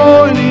turn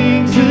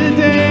mourning to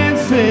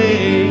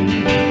dancing.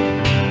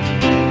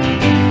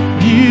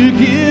 You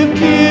give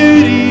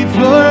beauty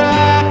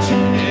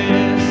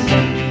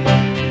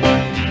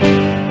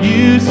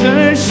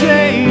turn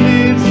shame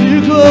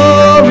into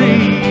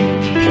glory.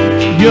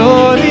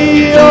 You're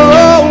the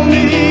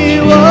only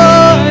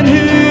one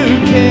who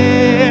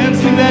can.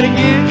 Sing that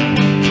again.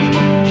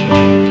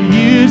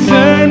 You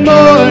turn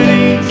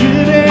mourning to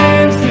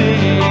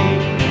dancing.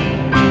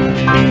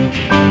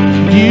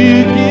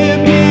 You give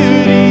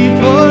beauty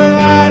for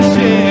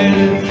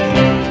ashes.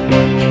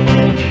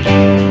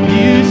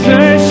 You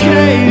turn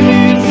shame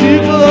into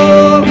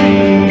glory.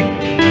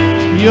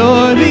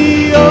 You're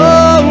the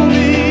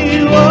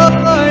only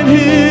one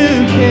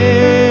who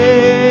can.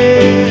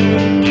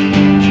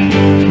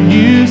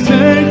 You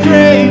turn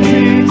graves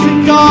into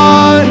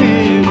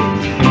gardens.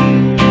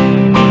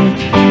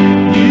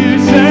 You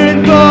turn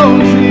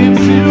bones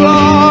into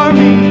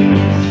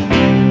armies.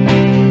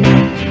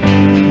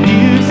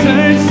 You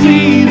turn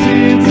seas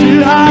into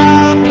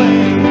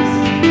highways.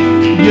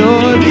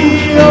 You're the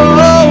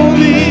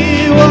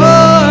only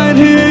one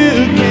who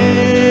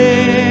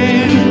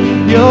can.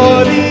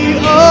 You're the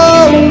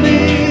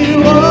only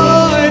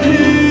one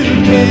who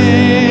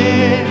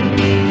can.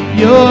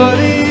 You're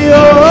the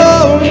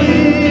only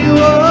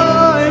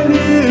one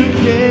who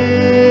can.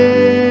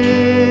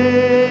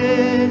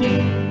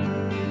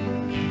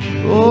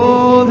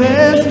 Oh,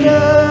 there's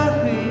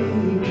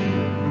nothing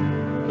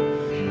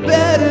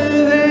better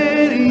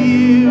than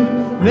you.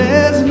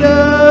 There's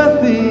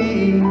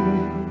nothing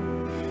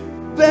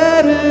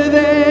better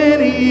than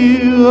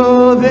you.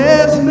 Oh,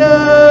 there's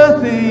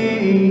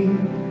nothing.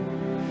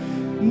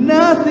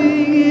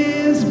 Nothing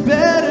is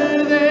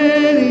better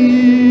than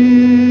you.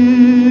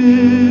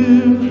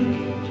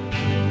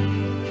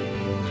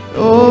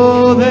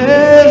 Oh,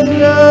 there's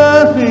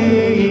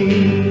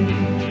nothing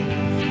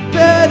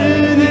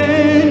better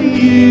than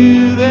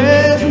you.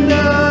 There's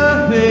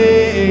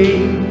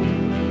nothing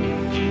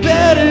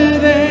better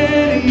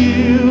than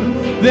you.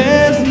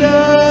 There's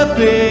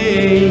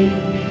nothing.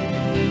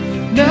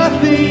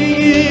 Nothing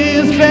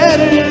is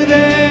better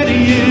than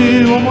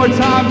you. One more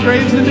time,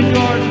 graves in the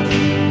garden.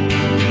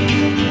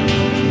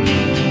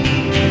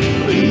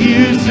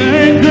 You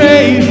turn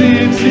graves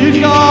into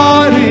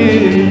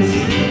gardens.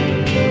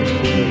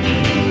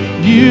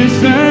 You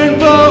turn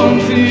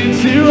bones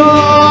into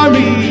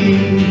armies.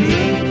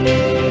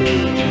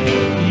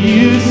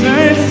 You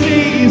turn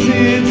seas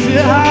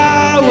into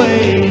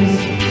highways.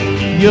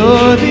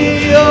 You're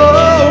the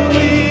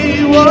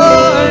only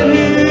one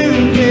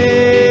who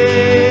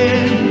can.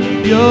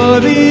 You're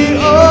the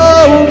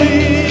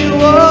only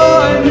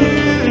one who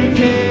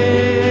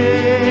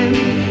can.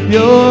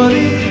 You're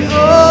the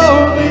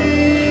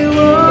only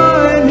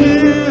one who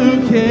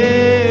can.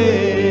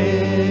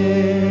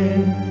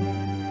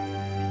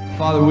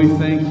 Father, we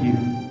thank you,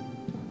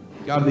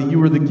 God, that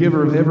you are the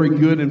giver of every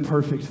good and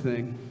perfect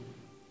thing.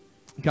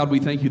 God, we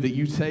thank you that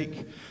you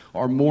take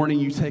our mourning,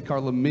 you take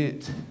our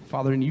lament,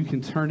 Father, and you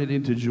can turn it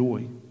into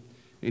joy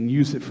and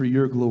use it for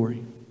your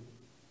glory.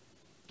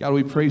 God,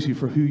 we praise you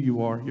for who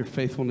you are, your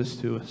faithfulness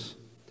to us.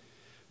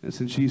 And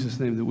it's in Jesus'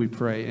 name that we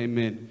pray.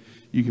 Amen.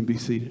 You can be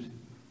seated.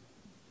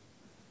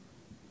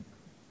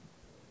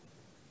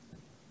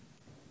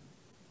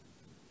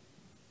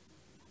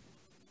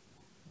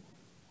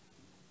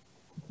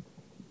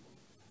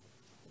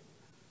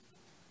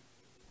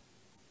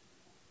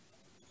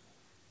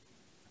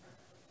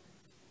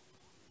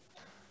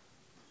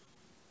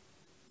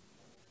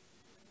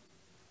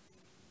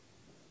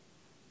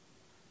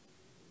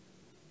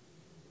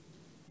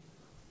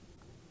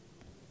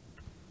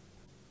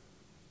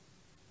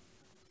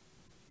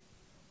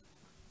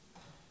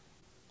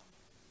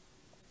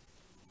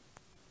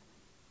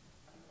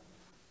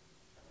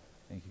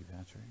 Thank you,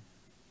 Patrick.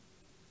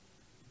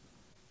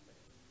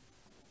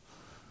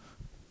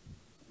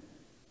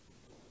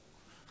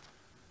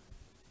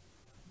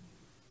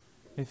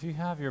 If you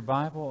have your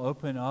Bible,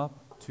 open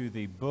up to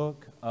the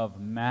book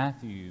of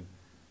Matthew.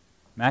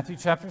 Matthew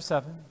chapter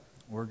 7.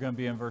 We're going to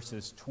be in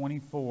verses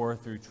 24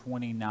 through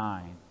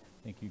 29.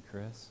 Thank you,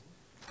 Chris.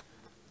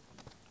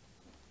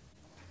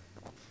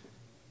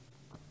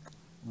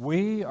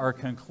 We are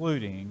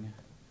concluding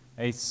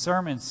a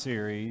sermon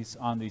series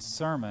on the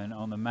Sermon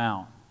on the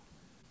Mount.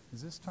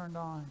 Is this turned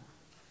on?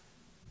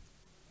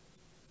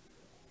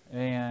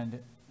 And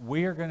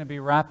we are going to be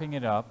wrapping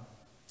it up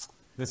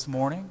this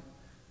morning.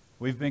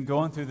 We've been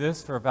going through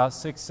this for about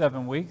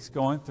 6-7 weeks,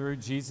 going through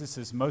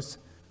Jesus' most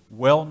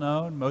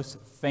well-known, most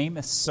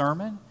famous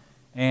sermon.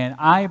 And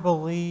I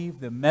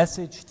believe the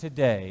message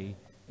today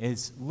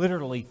is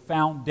literally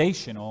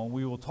foundational.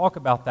 We will talk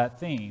about that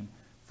theme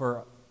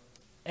for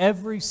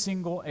every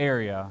single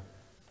area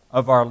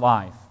of our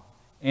life.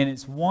 And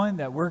it's one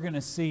that we're going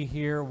to see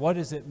here. What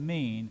does it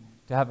mean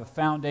to have a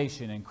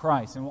foundation in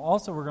Christ? And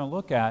also we're going to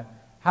look at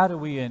how do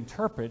we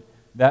interpret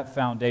that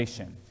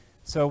foundation.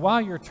 So while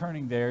you're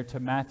turning there to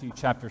Matthew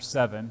chapter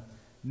 7,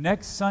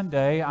 next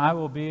Sunday I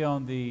will be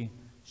on the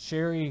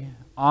Sherry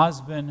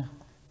Osmond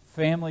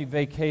family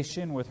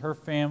vacation with her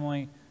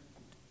family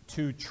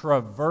to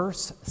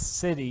Traverse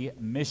City,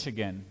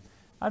 Michigan.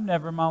 I've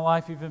never in my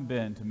life even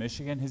been to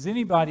Michigan. Has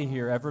anybody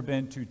here ever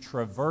been to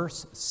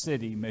Traverse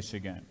City,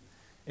 Michigan?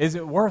 Is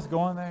it worth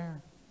going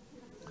there?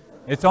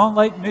 It's on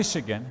Lake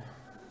Michigan.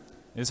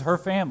 It's her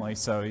family,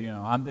 so,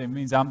 it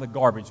means I'm the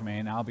garbage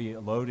man. I'll be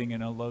loading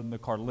and unloading the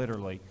car,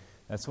 literally.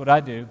 That's what I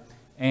do.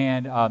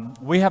 And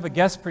we have a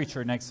guest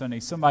preacher next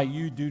Sunday, somebody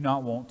you do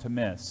not want to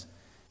miss.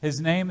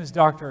 His name is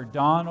Dr.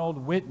 Donald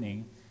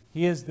Whitney.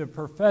 He is the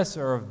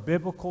professor of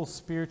biblical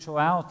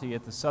spirituality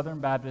at the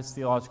Southern Baptist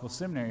Theological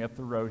Seminary up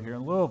the road here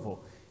in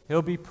Louisville.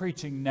 He'll be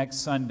preaching next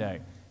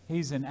Sunday.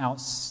 He's an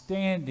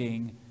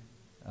outstanding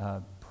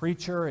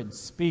preacher and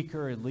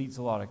speaker. He leads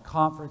a lot of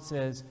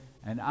conferences.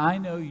 And I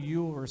know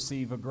you will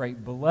receive a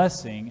great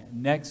blessing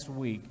next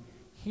week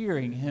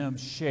hearing him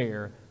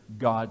share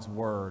God's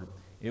Word.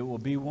 It will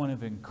be one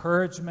of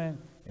encouragement.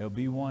 It will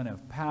be one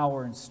of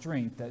power and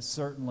strength. That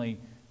certainly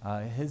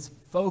his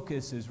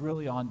focus is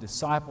really on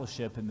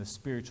discipleship and the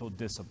spiritual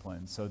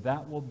discipline. So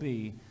that will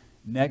be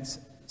next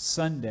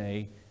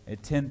Sunday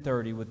at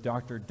 10:30 with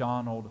Dr.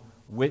 Donald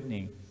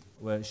Whitney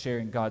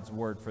sharing God's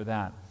Word for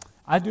that.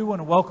 I do want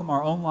to welcome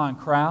our online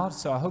crowd.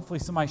 So hopefully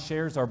somebody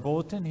shares our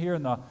bulletin here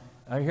in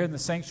the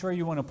sanctuary.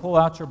 You want to pull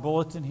out your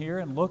bulletin here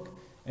and look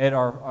at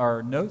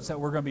our notes that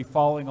we're going to be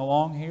following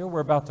along here. We're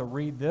about to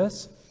read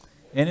this,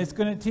 and it's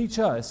going to teach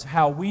us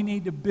how we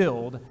need to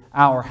build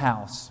our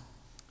house.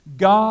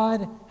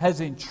 God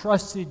has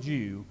entrusted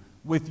you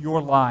with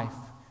your life.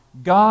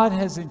 God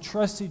has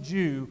entrusted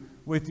you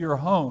with your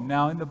home.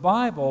 Now, in the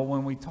Bible,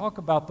 when we talk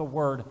about the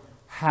word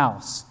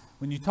house,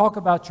 when you talk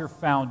about your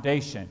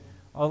foundation,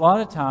 a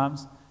lot of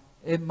times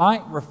it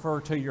might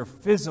refer to your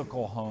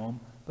physical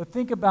home, but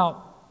think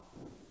about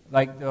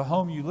like the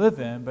home you live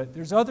in, but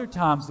there's other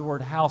times the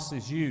word house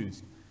is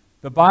used.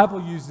 The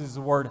Bible uses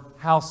the word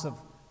house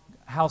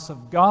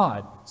of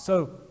God.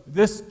 So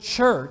this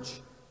church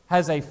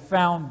has a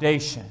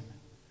foundation.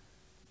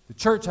 The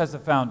church has a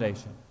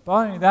foundation. But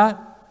not only that,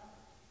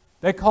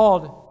 they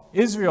called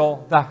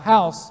Israel the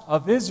house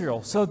of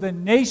Israel. So the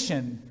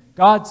nation,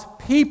 God's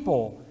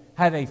people,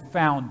 had a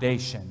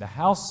foundation. The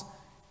house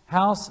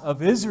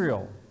of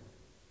Israel,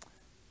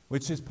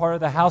 which is part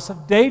of the house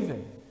of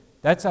David.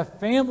 That's a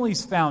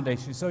family's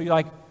foundation. So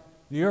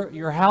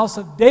your house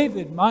of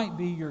David might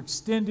be your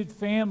extended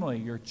family,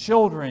 your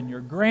children,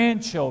 your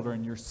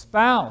grandchildren, your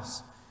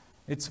spouse.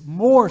 It's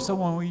more. So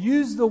when we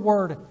use the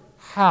word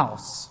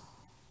house,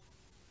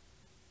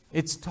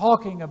 it's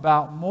talking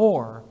about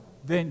more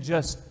than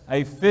just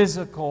a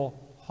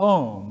physical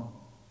home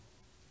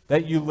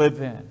that you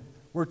live in.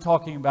 We're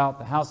talking about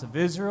the house of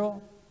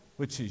Israel,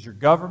 which is your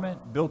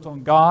government built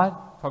on God.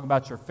 Talking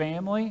about your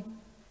family.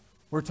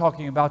 We're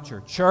talking about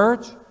your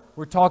church.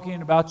 We're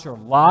talking about your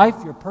life,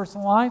 your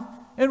personal life.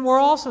 And we're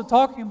also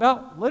talking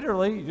about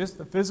literally just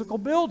the physical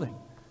building.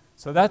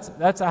 So that's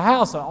a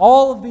house. And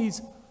all of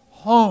these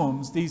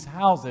homes, these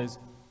houses,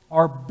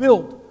 are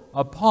built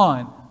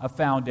upon a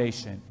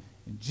foundation.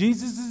 And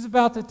Jesus is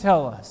about to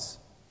tell us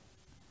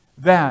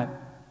that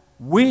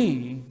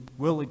we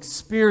will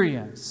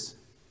experience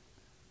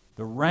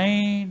the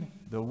rain,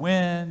 the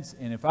winds,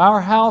 and if our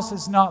house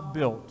is not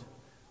built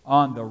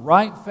on the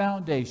right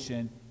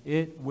foundation,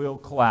 it will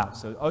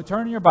collapse. So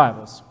turn in your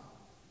Bibles.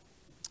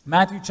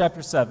 Matthew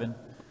chapter 7,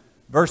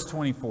 verse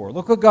 24.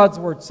 Look what God's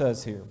Word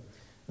says here.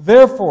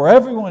 Therefore,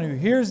 everyone who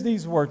hears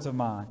these words of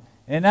mine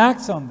and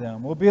acts on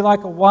them will be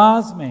like a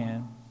wise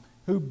man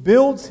who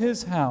builds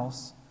his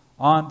house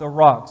on the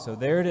rock. So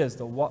there it is,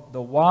 the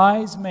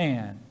wise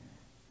man.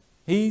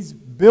 He's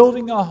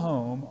building a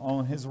home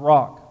on his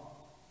rock.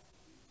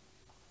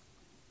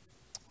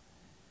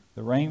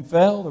 The rain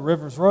fell, the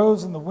rivers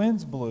rose, and the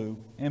winds blew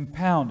and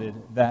pounded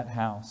that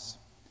house.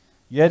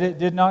 Yet it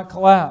did not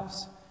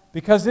collapse,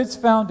 because its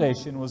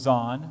foundation was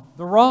on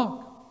the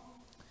rock.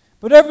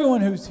 But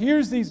everyone who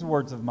hears these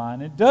words of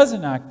mine and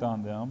doesn't act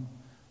on them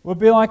will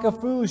be like a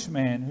foolish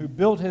man who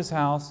built his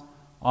house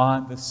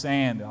on the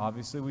sand.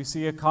 Obviously, we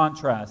see a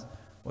contrast.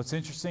 What's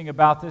interesting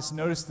about this,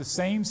 notice the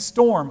same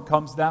storm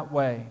comes that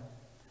way.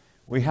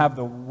 We have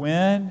the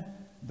wind,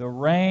 the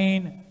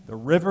rain, the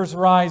rivers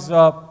rise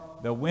up,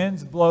 the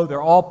winds blow. They're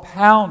all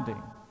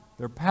pounding.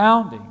 They're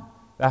pounding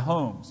the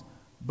homes.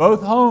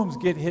 Both homes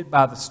get hit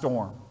by the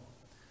storm.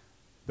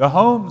 The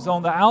homes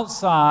on the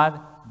outside,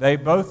 they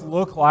both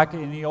look like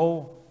any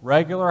old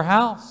regular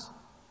house.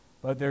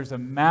 But there's a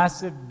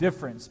massive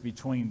difference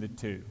between the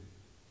two.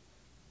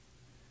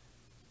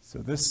 So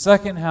this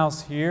second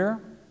house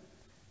here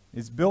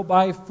is built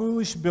by a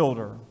foolish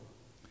builder.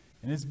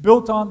 And it's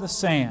built on the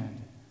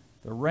sand.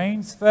 The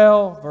rains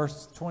fell,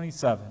 verse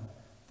 27.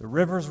 The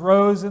rivers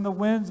rose and the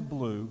winds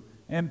blew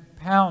and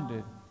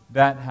pounded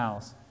that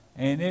house.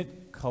 And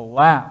it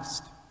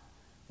collapsed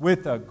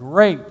with a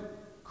great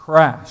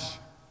crash.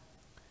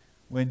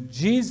 When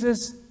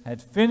Jesus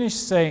had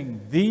finished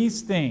saying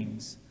these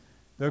things,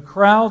 the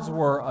crowds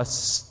were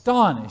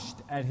astonished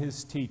at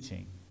his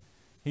teaching.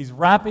 He's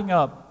wrapping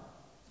up.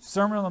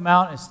 Sermon on the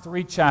Mount is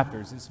 3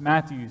 chapters. It's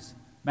Matthew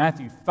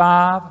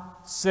 5,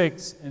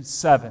 6, and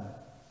 7.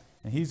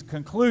 And he's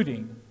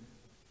concluding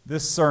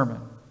this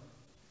sermon.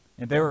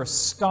 And they were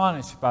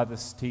astonished by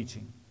this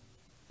teaching.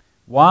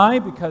 Why?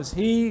 Because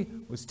he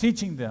was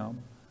teaching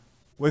them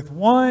with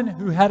one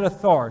who had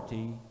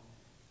authority,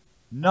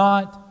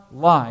 not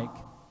like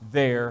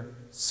their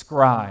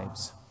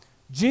scribes.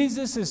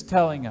 Jesus is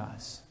telling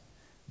us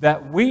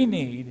that we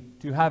need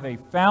to have a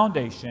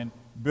foundation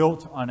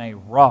built on a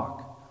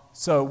rock.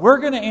 So we're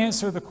going to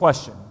answer the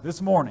question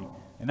this morning.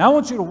 And I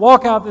want you to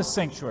walk out of this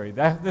sanctuary,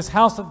 this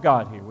house of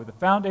God here, with a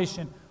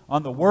foundation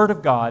on the Word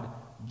of God,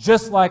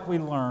 just like we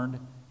learned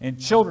in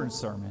children's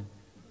sermon,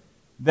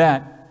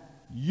 that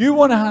you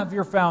want to have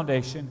your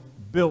foundation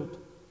built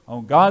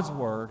on God's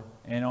Word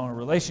and on a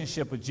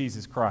relationship with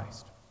Jesus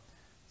Christ.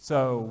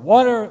 So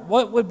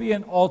what would be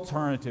an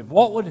alternative?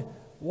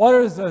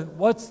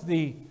 What's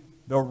the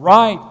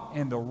right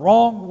and the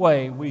wrong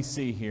way we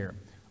see here?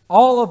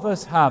 All of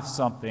us have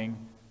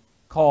something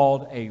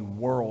called a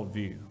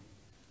worldview.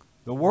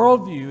 The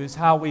worldview is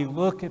how we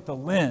look at the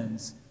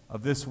lens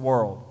of this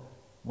world.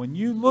 When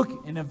you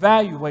look and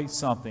evaluate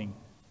something,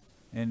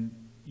 and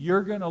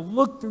you're going to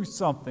look through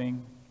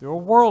something through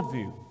a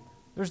worldview.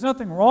 There's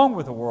nothing wrong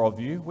with a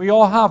worldview. We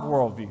all have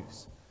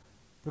worldviews.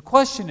 The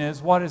question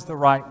is, what is the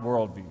right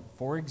worldview?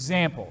 For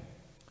example,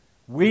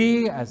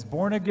 we as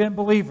born-again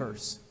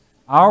believers,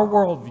 our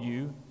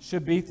worldview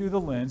should be through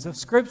the lens of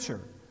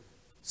Scripture.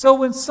 So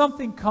when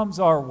something comes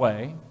our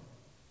way,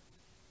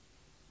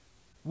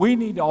 we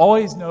need to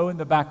always know in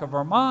the back of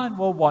our mind,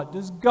 well, what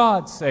does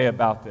God say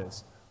about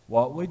this?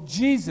 What would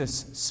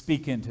Jesus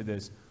speak into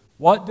this?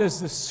 What does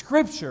the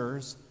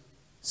Scriptures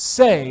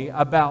say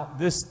about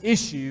this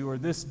issue or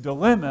this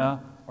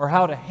dilemma or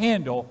how to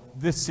handle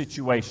this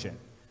situation?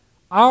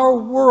 Our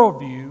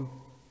worldview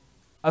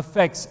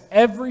affects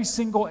every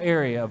single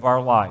area of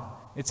our life.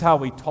 It's how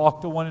we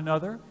talk to one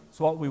another. It's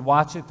what we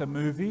watch at the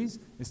movies.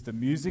 It's the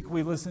music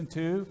we listen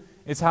to.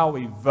 It's how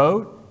we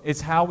vote.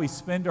 It's how we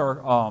spend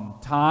our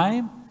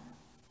time.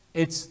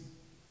 It's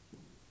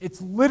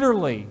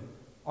literally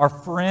our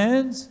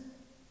friends,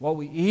 what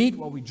we eat,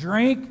 what we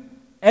drink.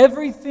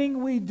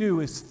 Everything we do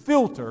is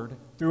filtered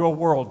through a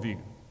worldview.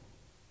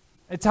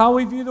 It's how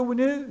we view the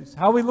news,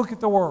 how we look at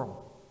the world.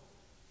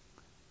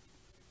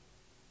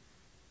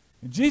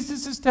 And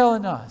Jesus is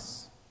telling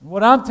us,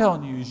 what I'm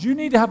telling you is you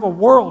need to have a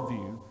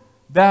worldview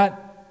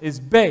that is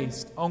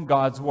based on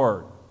God's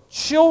Word.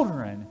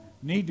 Children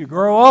need to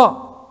grow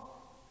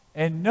up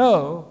and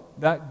know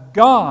that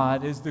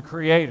God is the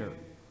Creator.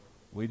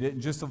 We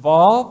didn't just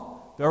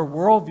evolve. Their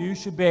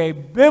worldview should be a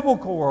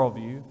biblical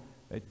worldview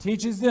that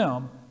teaches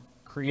them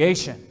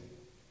creation.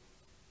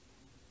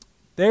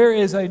 There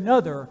is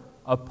another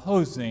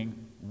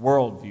opposing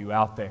worldview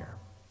out there.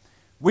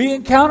 We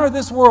encounter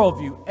this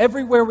worldview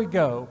everywhere we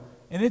go,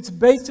 and it's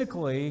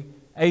basically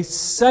a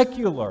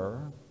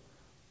secular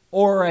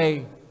or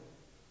a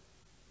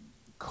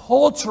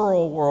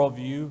cultural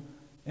worldview.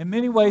 In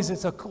many ways,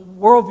 it's a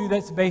worldview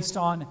that's based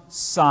on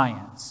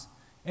science.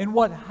 And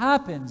what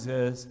happens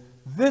is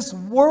this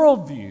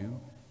worldview,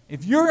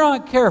 if you're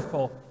not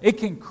careful, it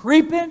can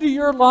creep into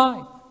your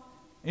life,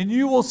 and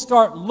you will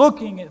start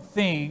looking at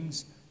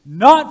things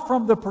not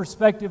from the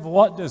perspective of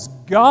what does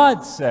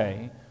God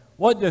say,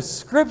 what does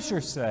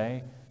Scripture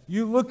say.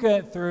 You look at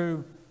it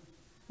through,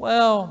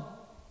 well,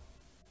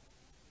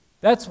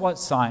 that's what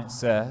science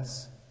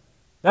says.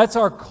 That's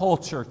our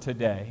culture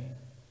today.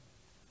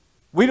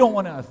 We don't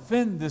want to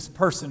offend this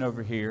person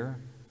over here.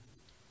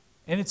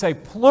 And it's a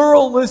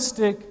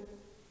pluralistic,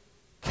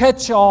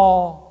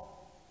 catch-all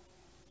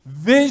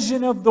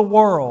vision of the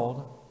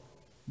world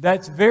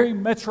that's very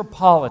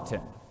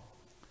metropolitan.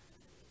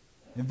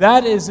 And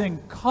that is in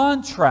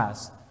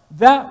contrast,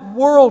 that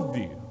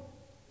worldview.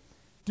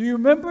 Do you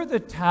remember the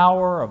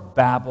Tower of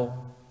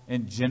Babel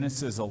in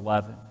Genesis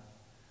 11?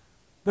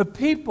 The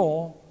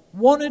people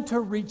wanted to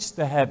reach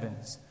the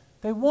heavens.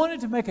 They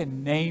wanted to make a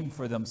name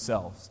for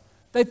themselves.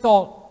 They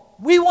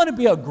thought, we want to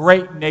be a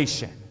great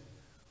nation.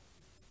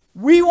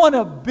 We want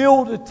to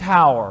build a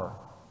tower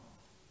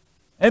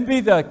and be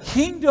the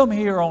kingdom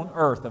here on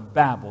earth of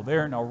Babel,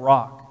 there in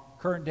Iraq,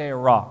 current day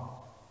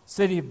Iraq,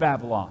 city of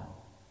Babylon.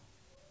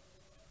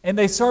 And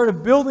they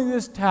started building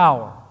this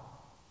tower.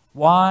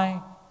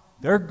 Why?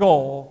 Their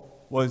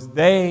goal was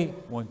they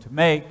wanted to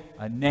make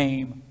a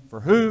name for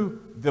who?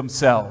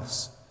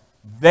 Themselves.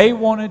 They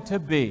wanted to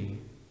be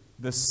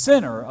the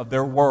center of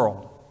their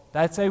world.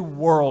 That's a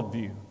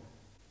worldview.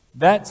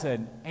 That's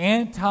an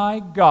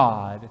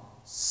anti-God,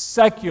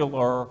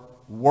 secular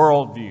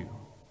worldview.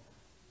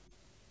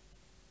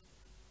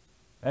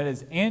 That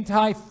is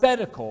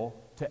antithetical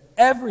to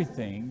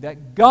everything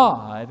that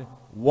God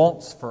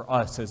wants for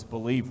us as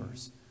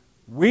believers.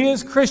 We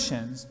as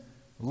Christians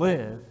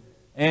live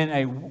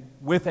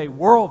with a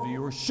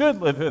worldview, or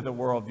should live with a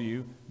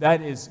worldview,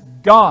 that is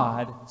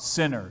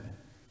God-centered.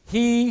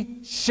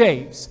 He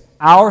shapes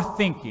our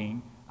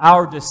thinking,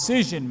 our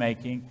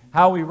decision-making,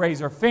 how we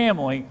raise our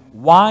family,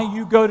 why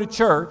you go to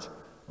church,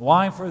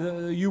 why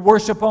you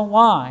worship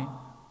online,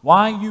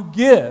 why you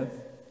give,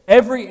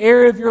 every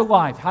area of your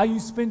life, how you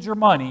spend your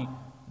money.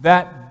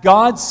 That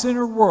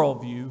God-centered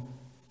worldview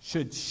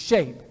should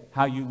shape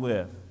how you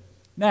live.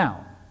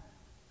 Now,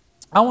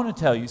 I want to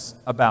tell you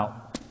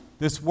about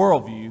this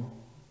worldview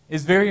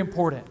is very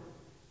important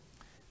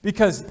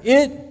because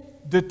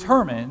it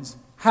determines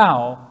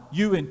how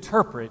you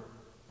interpret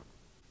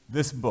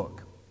this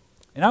book.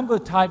 And I'm going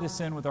to tie this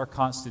in with our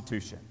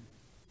Constitution.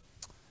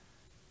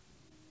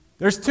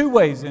 There's two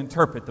ways to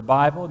interpret the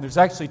Bible, and there's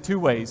actually two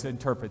ways to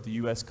interpret the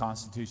U.S.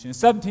 Constitution. In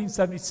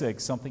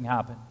 1776, something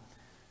happened.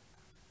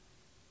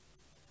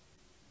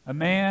 A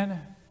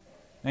man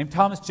named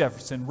Thomas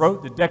Jefferson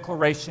wrote the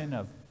Declaration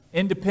of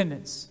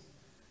Independence.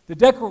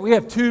 We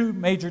have two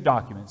major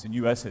documents in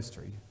U.S.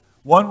 history.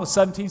 One was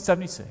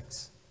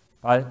 1776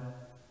 by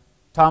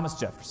Thomas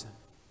Jefferson.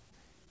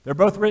 They're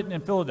both written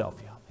in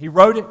Philadelphia. He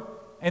wrote it,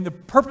 and the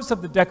purpose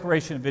of the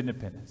Declaration of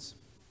Independence,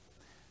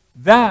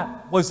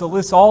 that was to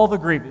list all the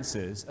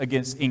grievances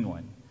against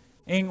England.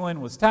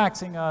 England was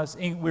taxing us.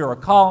 We were a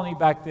colony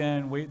back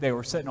then. They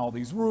were setting all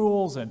these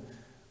rules, and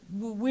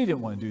we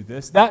didn't want to do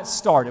this. That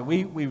started.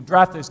 We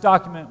drafted this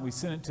document. We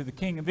sent it to the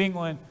King of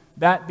England.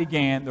 That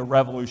began the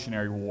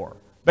Revolutionary War.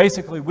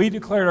 Basically, we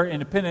declared our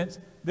independence.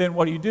 Then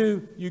what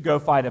do? You go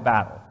fight a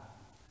battle.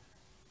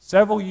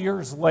 Several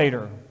years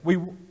later,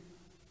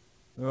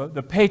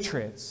 the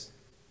Patriots,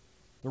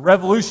 the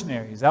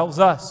revolutionaries, that was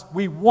us.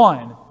 We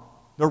won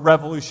the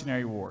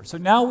Revolutionary War. So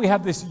now we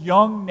have this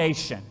young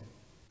nation,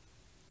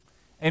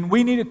 and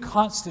we need a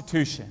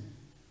constitution.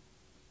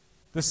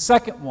 The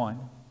second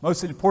one,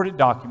 most important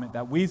document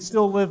that we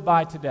still live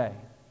by today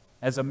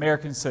as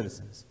American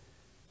citizens,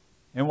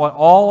 and what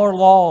all our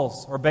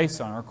laws are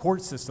based on, our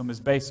court system is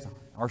based on,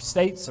 our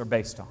states are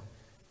based on,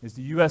 is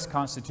the U.S.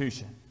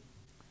 Constitution.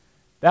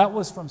 That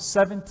was from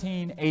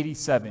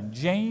 1787.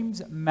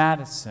 James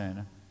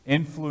Madison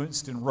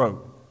influenced and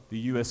wrote the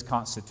U.S.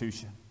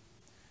 Constitution.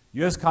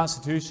 The U.S.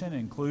 Constitution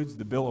includes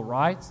the Bill of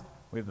Rights.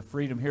 We have the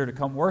freedom here to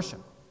come worship.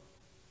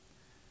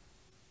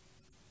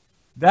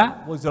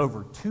 That was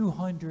over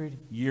 200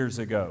 years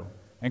ago.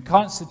 And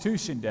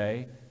Constitution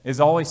Day is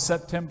always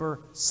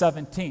September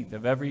 17th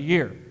of every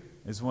year,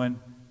 is when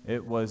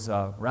it was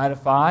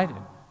ratified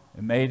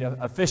and made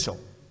official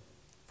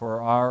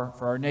for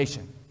our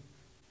nation.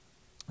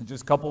 And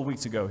just a couple of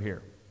weeks ago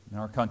here in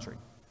our country.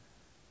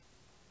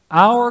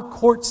 Our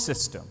court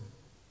system,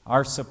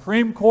 our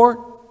Supreme Court,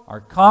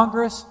 our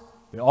Congress,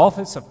 the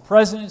office of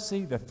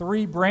presidency, the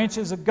three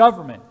branches of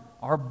government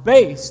are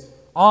based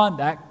on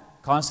that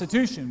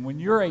Constitution. When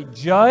you're a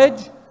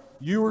judge,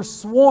 you are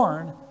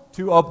sworn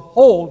to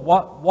uphold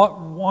what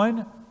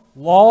one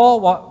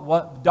law,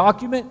 what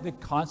document? The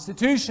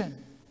Constitution.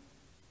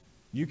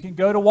 You can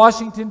go to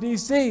Washington,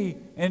 D.C.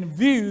 and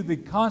view the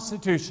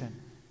Constitution.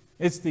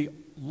 It's the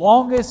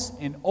longest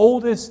and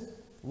oldest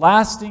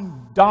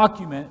lasting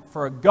document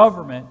for a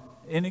government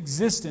in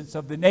existence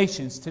of the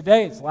nations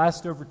today. It's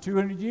lasted over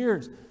 200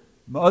 years.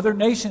 Other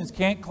nations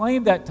can't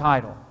claim that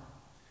title.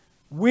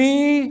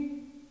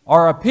 We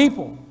are a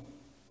people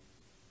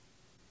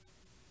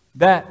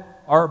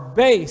that are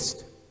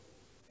based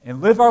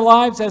and live our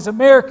lives as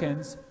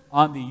Americans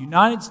on the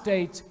United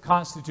States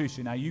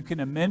Constitution. Now, you can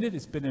amend it.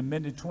 It's been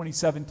amended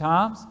 27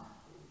 times.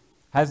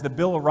 Has the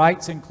Bill of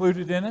Rights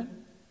included in it.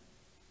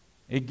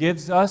 It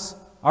gives us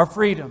our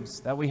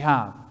freedoms that we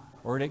have,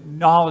 or it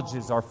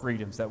acknowledges our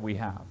freedoms that we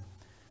have.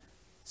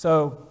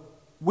 So,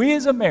 we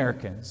as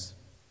Americans,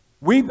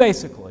 we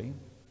basically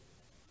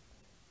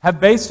have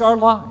based our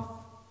life,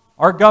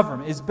 our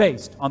government is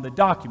based on the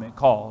document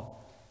called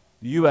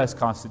the U.S.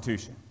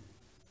 Constitution.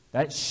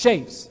 That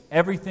shapes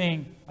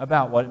everything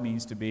about what it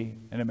means to be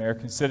an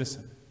American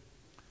citizen.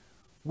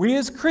 We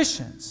as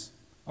Christians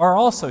are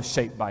also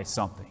shaped by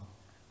something.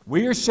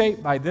 We are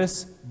shaped by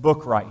this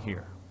book right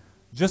here.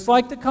 Just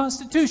like the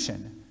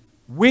Constitution,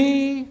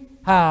 we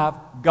have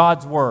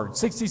God's Word,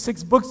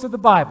 66 books of the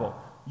Bible.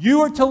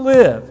 You are to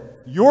live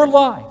your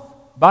life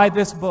by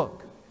this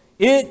book.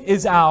 It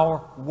is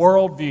our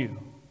worldview.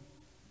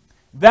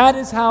 That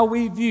is how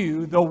we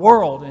view the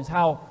world, and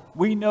how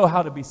we know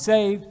how to be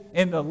saved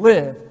and to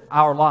live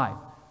our life.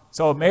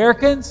 So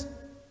Americans,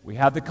 we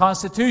have the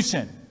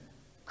Constitution.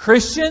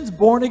 Christians,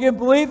 born-again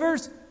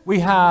believers, we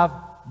have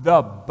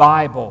the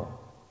Bible.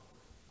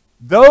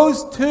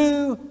 Those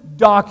two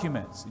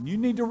documents, and you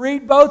need to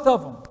read both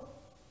of them.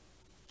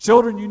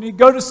 Children, you need to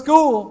go to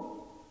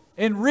school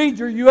and read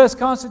your U.S.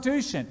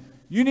 Constitution.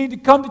 You need to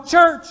come to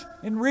church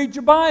and read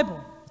your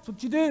Bible. That's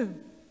what you do.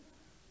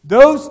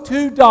 Those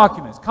two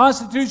documents,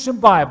 Constitution,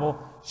 Bible,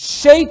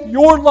 shape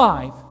your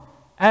life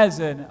as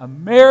an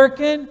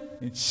American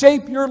and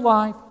shape your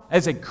life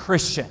as a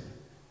Christian.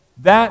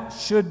 That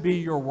should be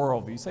your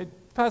worldview. You say,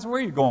 Pastor,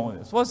 where are you going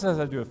with this? What does that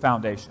have to do with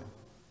foundation?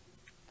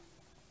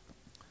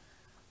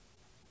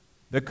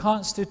 The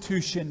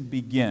Constitution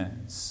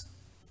begins.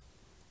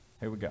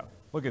 Here we go.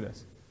 Look at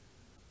this.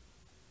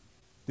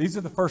 These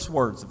are the first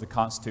words of the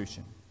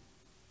Constitution.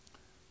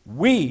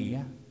 We,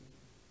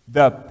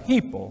 the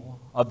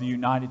people of the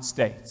United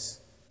States.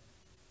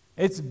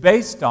 It's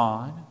based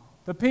on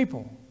the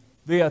people.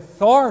 The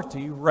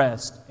authority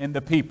rests in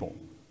the people,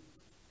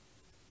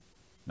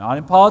 not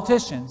in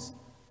politicians.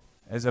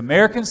 As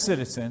American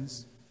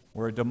citizens,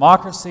 we're a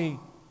democracy.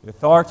 The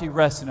authority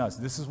rests in us.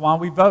 This is why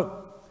we vote.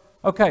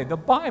 Okay, the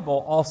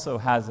Bible also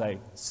has a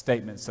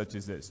statement such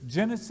as this.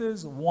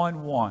 Genesis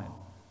 1:1.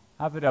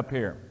 Have it up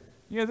here.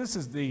 This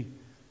is the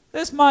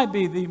This might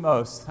be the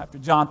most, after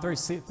John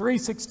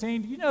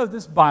 3:16, you know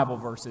this Bible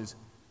verse is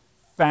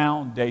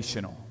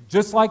foundational.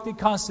 Just like the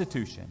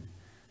Constitution.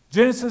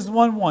 Genesis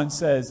 1:1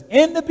 says,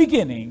 in the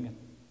beginning,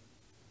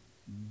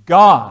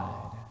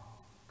 God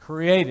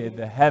created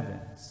the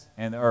heavens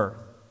and the earth.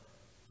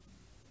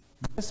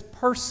 This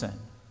person,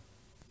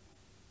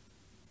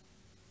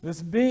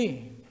 this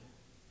being,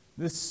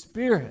 this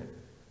spirit,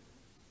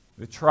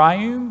 the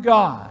triune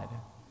God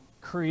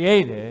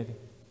created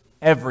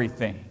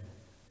everything.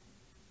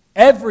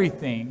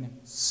 Everything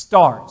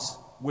starts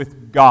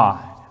with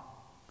God.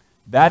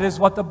 That is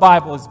what the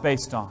Bible is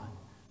based on.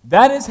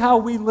 That is how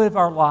we live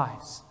our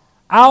lives.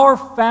 Our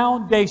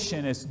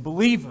foundation as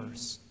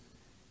believers.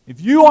 If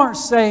you aren't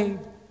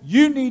saved,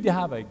 you need to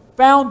have a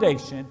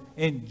foundation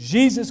in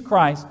Jesus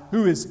Christ,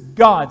 who is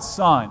God's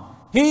Son.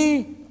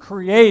 He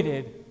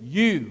created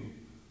you.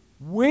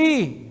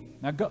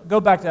 Now go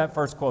back to that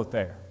first quote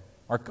there,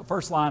 our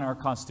first line of our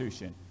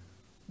Constitution.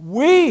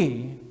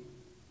 We,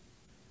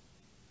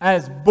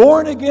 as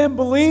born-again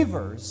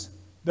believers,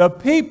 the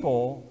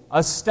people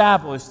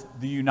established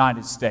the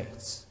United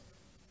States.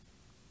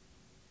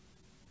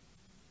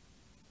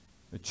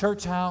 The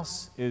church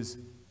house is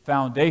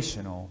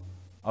foundational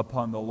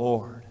upon the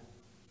Lord.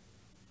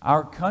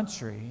 Our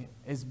country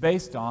is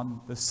based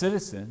on the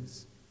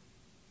citizens,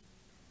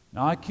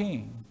 not a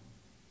king,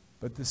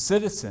 but the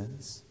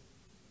citizens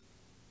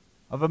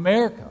of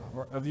America,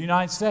 or of the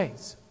United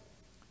States.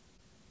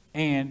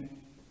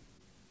 And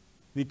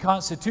the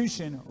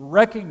Constitution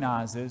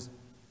recognizes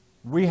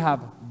we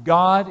have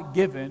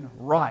God-given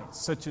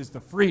rights, such as the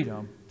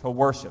freedom to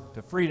worship,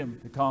 the freedom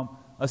to come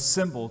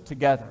assemble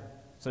together,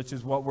 such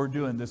as what we're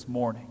doing this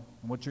morning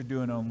and what you're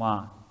doing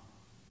online.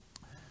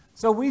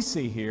 So we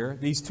see here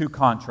these two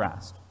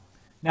contrasts.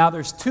 Now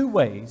there's two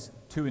ways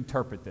to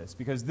interpret this,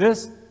 because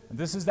this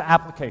is the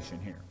application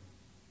here.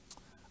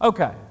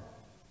 Okay,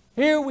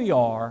 here we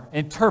are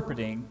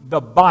interpreting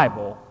the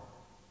Bible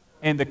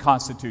and the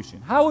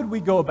Constitution. How would we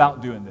go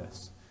about doing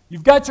this?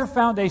 You've got your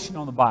foundation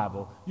on the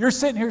Bible. You're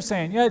sitting here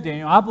saying, yeah,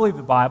 Daniel, I believe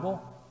the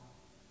Bible.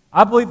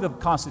 I believe the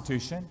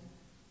Constitution.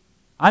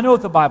 I know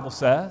what the Bible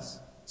says.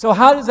 So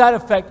how does that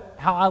affect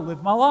how I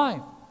live my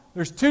life?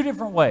 There's two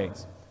different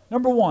ways.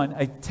 Number one,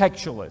 a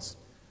textualist.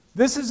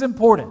 This is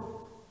important.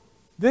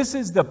 This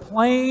is the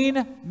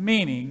plain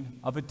meaning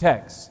of a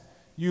text.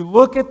 You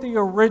look at the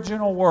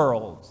original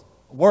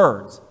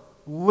words,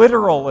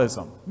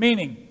 literalism,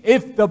 meaning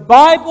if the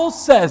Bible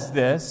says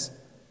this,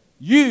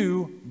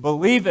 you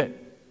believe it.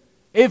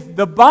 If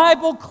the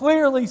Bible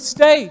clearly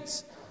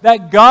states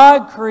that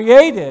God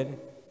created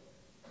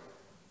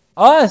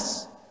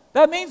us,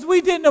 that means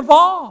we didn't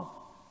evolve.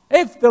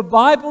 If the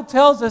Bible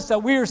tells us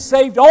that we are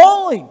saved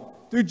only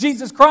through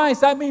Jesus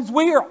Christ, that means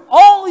we are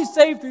only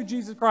saved through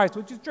Jesus Christ,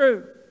 which is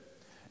true.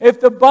 If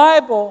the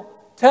Bible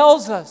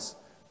tells us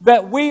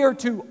that we are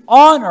to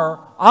honor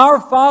our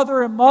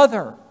father and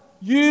mother,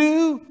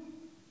 you,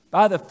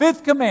 by the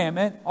fifth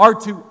commandment, are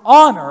to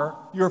honor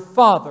your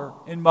father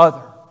and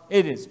mother.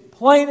 It is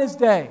plain as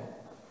day.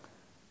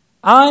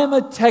 I am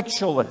a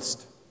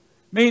textualist,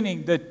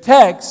 meaning the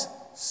text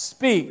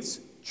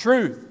speaks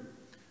truth.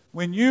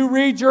 When you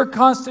read your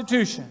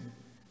Constitution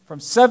from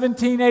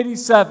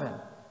 1787,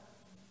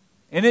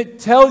 and it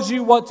tells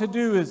you what to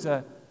do as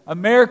an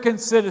American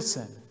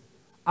citizen,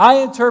 I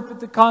interpret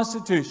the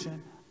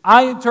Constitution,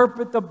 I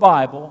interpret the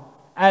Bible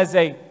as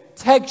a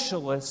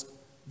textualist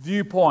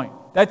viewpoint.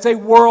 That's a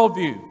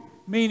worldview,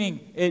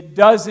 meaning it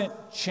doesn't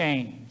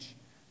change.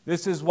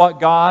 This is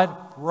what God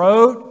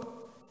wrote,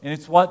 and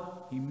it's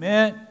what He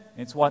meant, and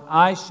it's what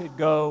I should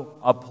go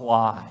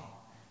apply.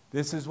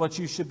 This is what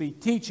you should be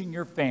teaching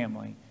your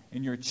family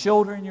and your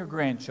children, your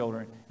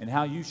grandchildren, and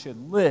how you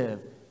should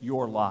live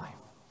your life.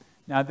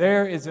 Now,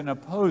 there is an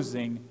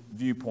opposing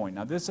viewpoint.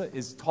 Now, this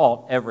is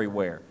taught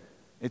everywhere.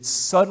 It's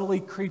subtly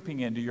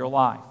creeping into your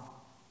life.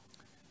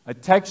 A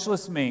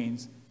textualist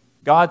means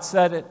God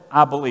said it,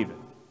 I believe it.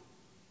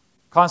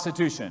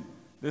 Constitution.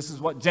 This is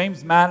what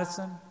James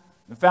Madison,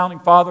 the founding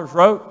fathers,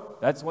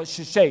 wrote. That's what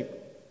should shape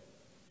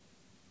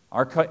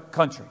our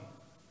country.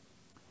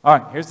 All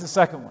right, here's the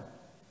second one.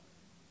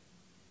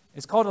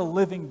 It's called a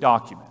living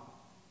document.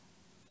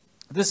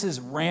 This is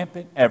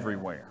rampant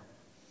everywhere.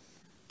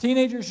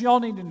 Teenagers, y'all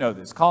need to know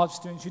this. College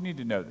students, you need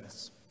to know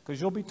this,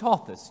 because you'll be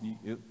taught this.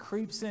 It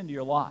creeps into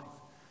your life.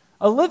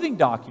 A living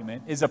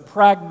document is a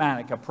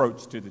pragmatic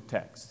approach to the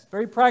text.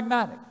 Very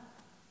pragmatic.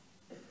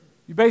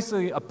 You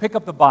basically pick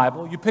up the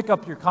Bible, you pick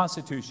up your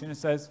Constitution, and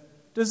says,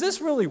 does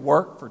this really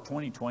work for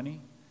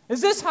 2020?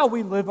 Is this how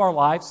we live our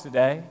lives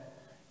today?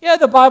 Yeah,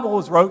 the Bible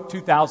was wrote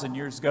 2,000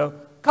 years ago.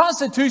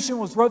 Constitution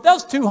was wrote, that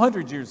was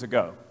 200 years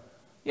ago.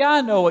 Yeah,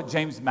 I know what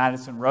James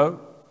Madison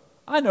wrote.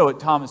 I know what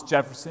Thomas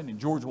Jefferson and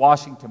George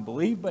Washington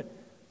believed, but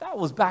that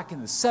was back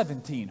in the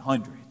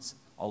 1700s,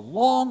 a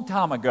long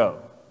time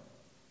ago.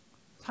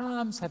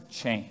 Times have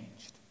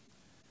changed.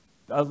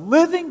 A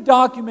living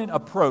document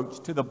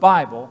approach to the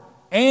Bible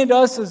and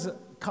us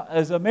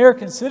as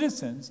American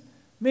citizens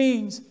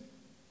means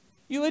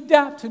you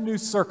adapt to new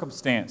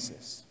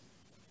circumstances.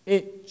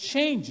 it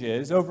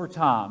changes over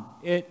time.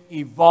 It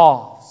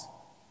evolves.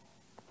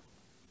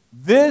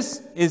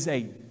 This is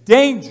a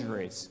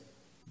dangerous,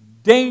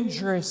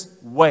 dangerous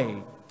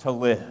way to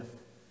live.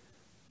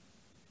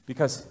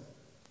 Because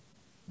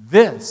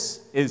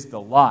this is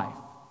the life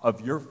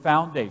of your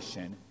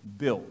foundation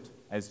built,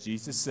 as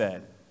Jesus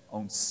said,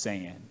 on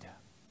sand.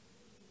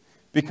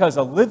 Because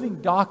a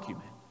living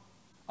document,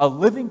 a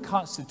living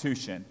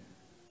constitution,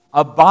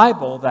 a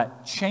Bible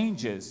that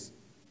changes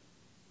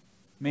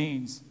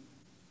means,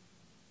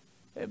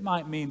 it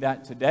might mean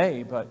that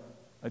today, but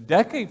a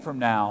decade from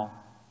now,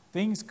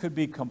 things could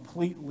be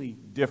completely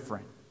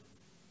different.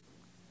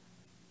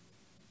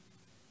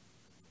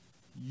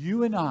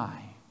 You and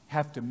I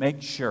have to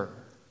make sure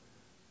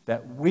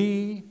that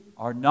we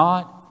are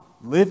not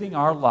living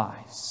our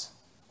lives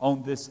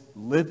on this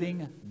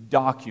living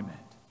document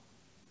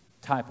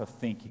type of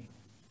thinking.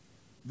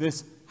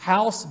 This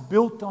house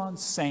built on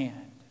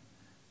sand.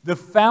 The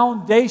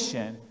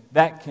foundation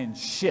that can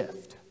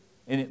shift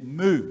and it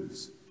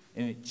moves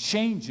and it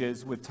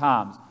changes with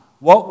times.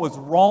 What was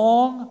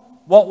wrong,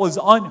 what was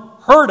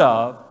unheard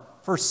of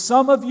for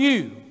some of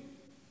you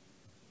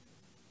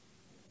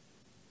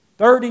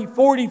 30,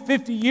 40,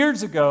 50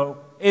 years ago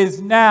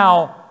is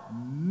now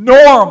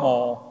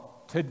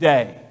normal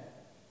today.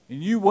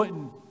 And you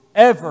wouldn't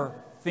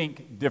ever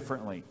think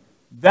differently.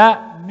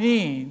 That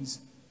means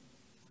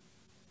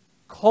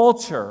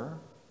culture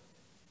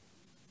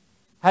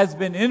has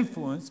been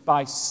influenced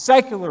by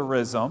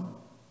secularism,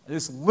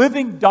 this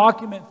living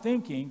document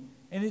thinking,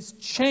 and it's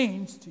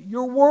changed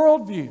your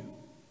worldview.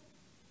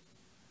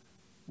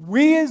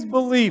 We as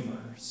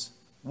believers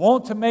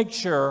want to make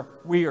sure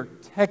we are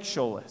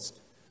textualist.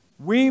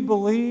 We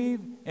believe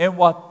in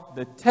what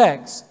the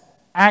text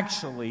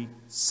actually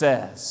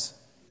says.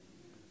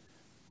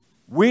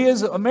 We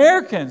as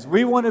Americans,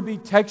 we want to be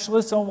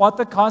textualists on what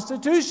the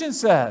Constitution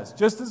says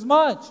just as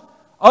much.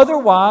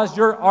 Otherwise,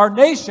 our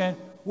nation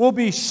will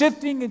be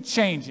shifting and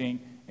changing,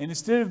 and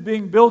instead of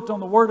being built on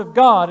the Word of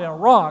God and a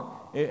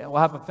rock, it will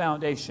have a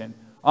foundation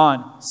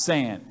on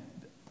sand.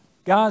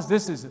 Guys,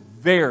 this is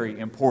very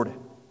important.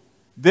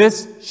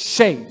 This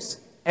shapes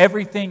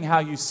everything how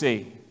you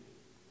see.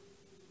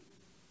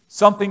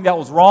 Something that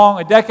was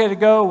wrong a decade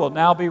ago will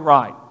now be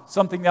right.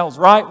 Something that was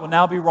right will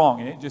now be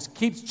wrong, and it just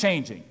keeps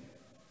changing.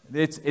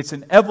 It's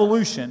an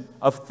evolution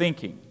of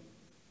thinking.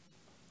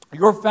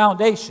 Your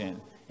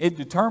foundation, it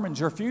determines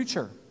your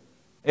future.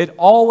 It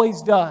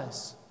always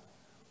does.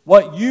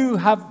 What you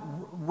have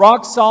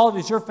rock solid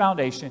as your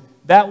foundation,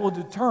 that will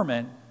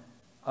determine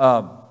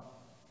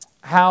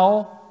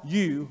how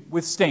you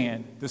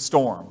withstand the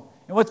storm.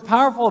 And what's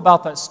powerful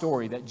about that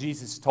story that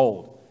Jesus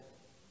told,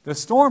 the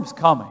storm's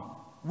coming.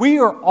 We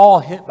are all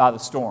hit by the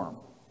storm.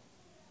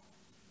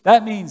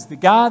 That means the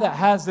guy that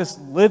has this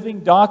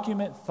living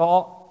document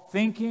thought,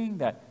 thinking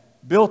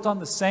that built on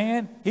the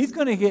sand, he's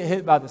going to get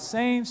hit by the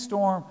same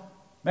storm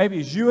maybe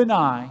as you and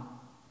I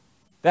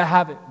that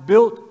have it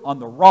built on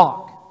the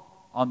rock,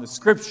 on the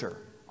Scripture,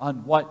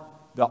 on what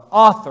the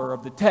author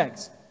of the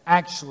text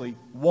actually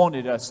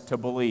wanted us to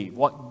believe,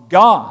 what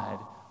God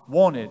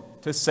wanted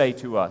to say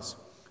to us.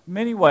 In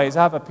many ways,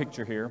 I have a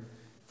picture here.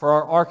 For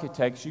our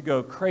architects, you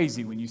go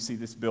crazy when you see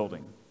this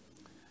building.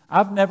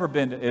 I've never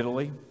been to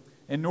Italy.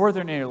 In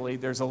northern Italy,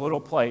 there's a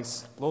little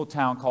place, a little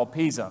town called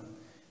Pisa.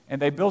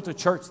 And they built a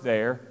church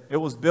there. It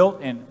was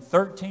built in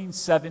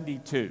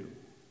 1372.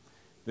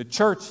 The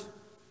church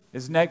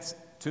is next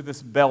to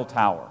this bell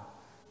tower.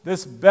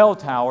 This bell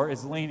tower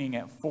is leaning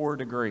at 4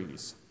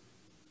 degrees.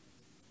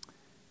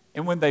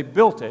 And when they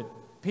built it,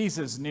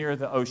 Pisa's near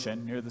the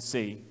ocean, near the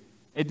sea.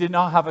 It did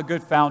not have a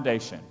good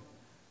foundation.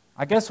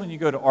 I guess when you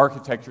go to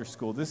architecture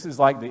school, this is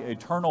like the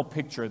eternal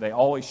picture they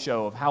always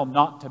show of how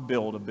not to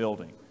build a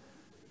building.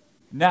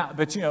 Now,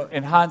 but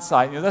in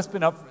hindsight,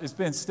 it's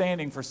been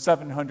standing for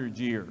 700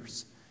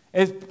 years.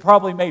 It's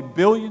probably made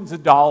billions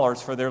of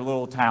dollars for their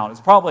little town.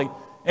 It's probably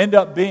end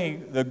up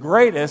being the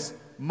greatest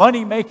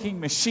money-making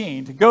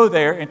machine to go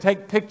there and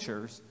take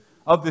pictures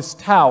of this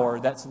tower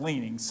that's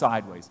leaning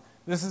sideways.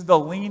 This is the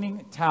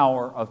Leaning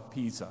Tower of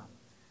Pisa.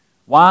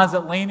 Why is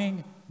it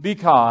leaning?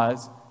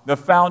 Because the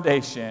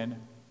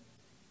foundation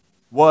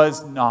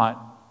was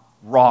not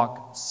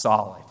rock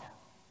solid.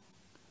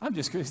 I'm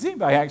just curious, has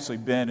anybody actually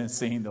been and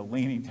seen the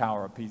Leaning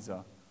Tower of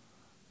Pisa?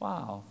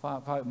 Wow,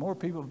 more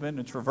people have been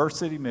to Traverse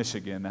City,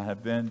 Michigan than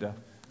have been to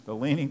the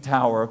Leaning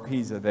Tower of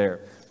Pisa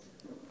there.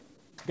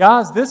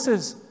 Guys,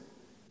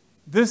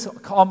 this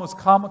almost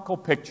comical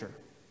picture.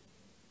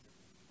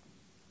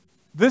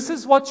 This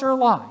is what's your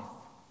life.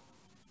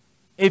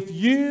 If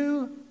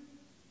you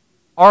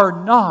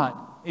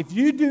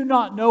do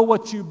not know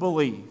what you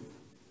believe,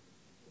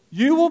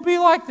 you will be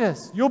like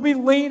this. You'll be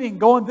leaning,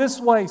 going this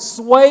way,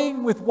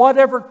 swaying with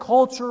whatever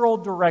cultural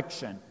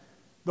direction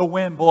the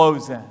wind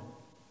blows in.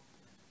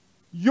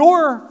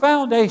 Your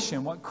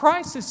foundation, what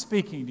Christ is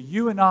speaking to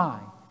you and I,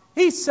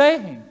 He's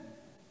saying,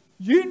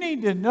 you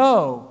need to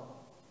know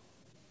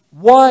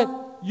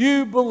what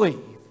you believe.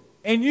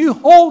 And you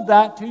hold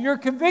that to your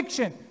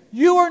conviction.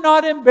 You are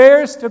not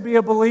embarrassed to be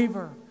a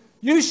believer.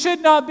 You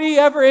should not be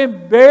ever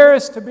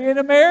embarrassed to be an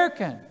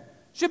American.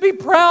 Should be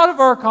proud of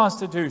our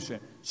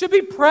Constitution. Should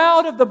be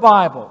proud of the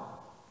Bible.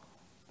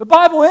 The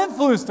Bible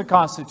influenced the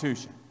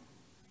Constitution.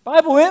 The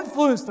Bible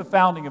influenced the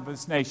founding of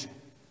this nation.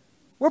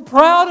 We're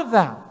proud of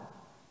that.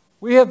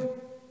 We have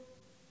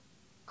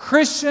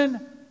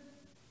Christian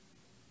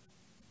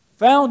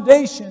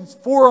foundations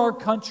for our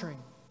country.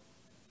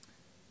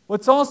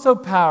 What's also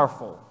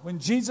powerful, when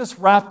Jesus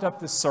wrapped up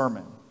this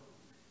sermon,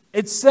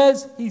 it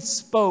says he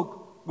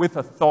spoke with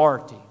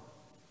authority.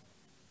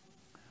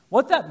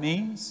 What that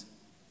means,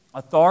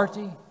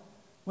 authority,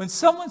 when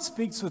someone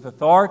speaks with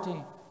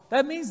authority,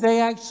 that means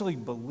they actually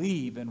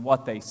believe in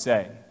what they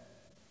say.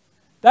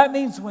 That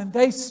means when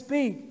they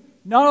speak,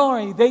 not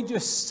only are they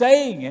just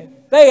saying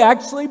it, they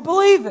actually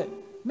believe it.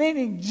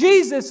 Meaning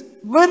Jesus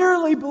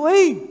literally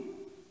believed.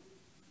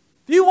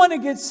 If you want to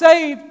get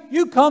saved,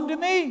 you come to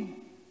me.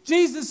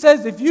 Jesus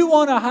says if you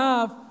want to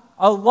have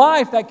a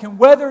life that can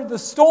weather the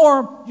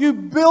storm, you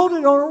build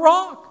it on a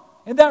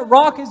rock. And that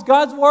rock is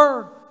God's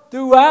Word.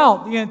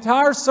 Throughout the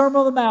entire Sermon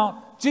on the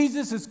Mount,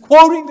 Jesus is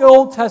quoting the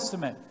Old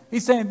Testament.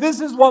 He's saying,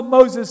 this is what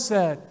Moses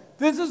said.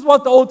 This is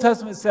what the Old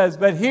Testament says,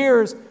 but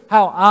here's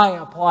how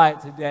I apply it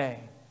today.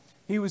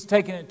 He was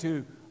taking it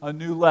to a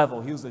new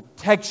level. He was a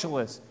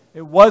textualist.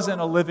 It wasn't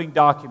a living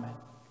document.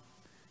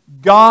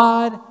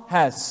 God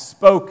has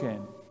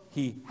spoken.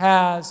 He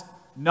has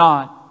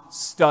not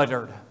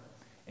stuttered.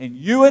 And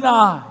you and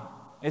I,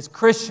 as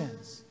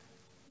Christians,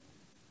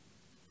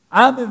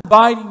 I'm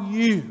inviting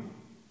you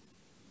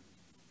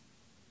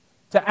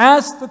to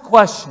ask the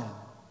question,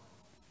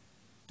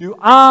 do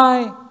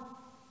I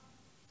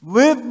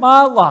live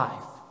my life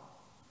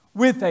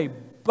with a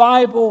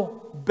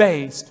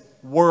Bible-based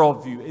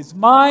worldview? Is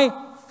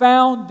my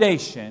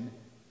foundation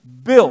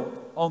built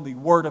on the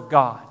Word of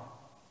God?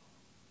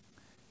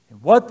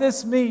 And what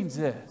this means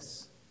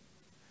is,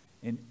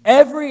 in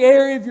every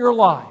area of your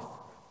life,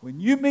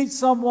 when you meet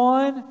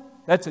someone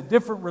that's a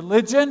different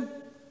religion,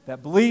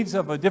 that believes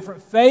of a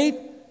different faith,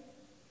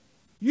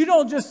 you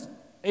don't just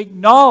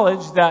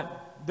acknowledge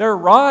that they're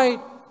right.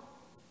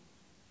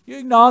 You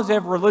acknowledge they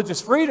have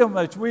religious freedom,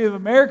 which we as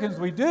Americans,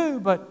 we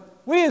do,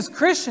 but we as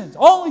Christians,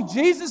 only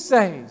Jesus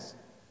saves.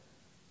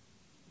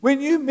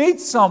 When you meet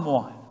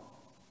someone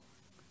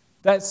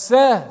that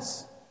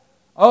says,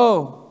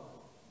 oh,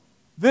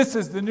 this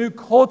is the new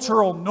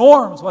cultural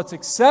norms, what's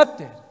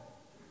accepted.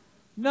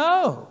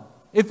 No.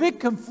 If it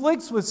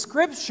conflicts with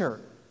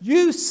Scripture,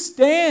 you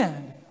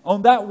stand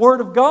on that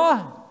Word of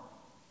God.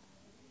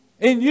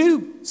 And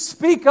you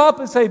speak up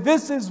and say,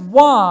 this is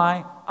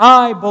why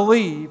I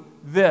believe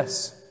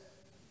this.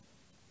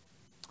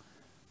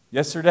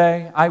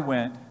 Yesterday, I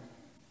went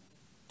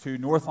to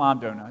North Lime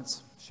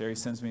Donuts. Sherry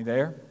sends me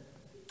there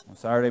on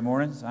Saturday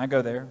mornings. I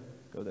go there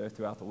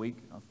throughout the week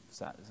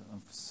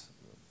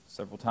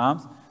several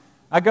times.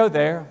 I go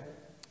there,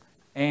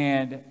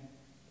 and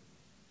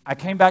I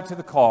came back to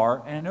the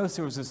car, and I noticed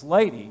there was this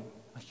lady,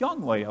 a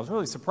young lady. I was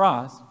really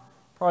surprised,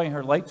 probably in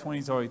her late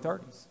 20s, early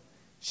 30s.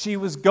 She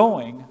was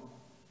going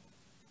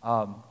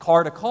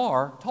car to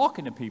car,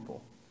 talking to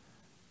people.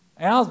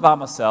 And I was by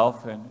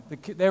myself, and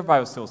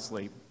everybody was still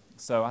asleep.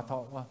 So I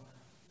thought, well,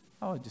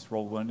 I would just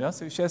roll the window,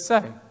 see what she has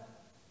to say.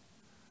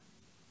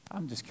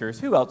 I'm just curious,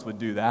 who else would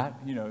do that?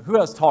 You know, who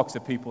else talks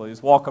to people?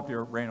 Just walk up to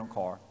your random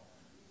car.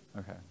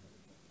 Okay.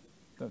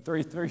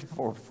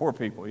 Four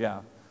people,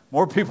 yeah.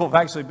 More people have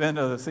actually been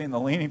to seen the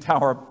Leaning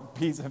Tower of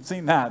Pisa, have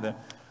seen that.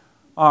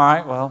 All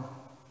right, well,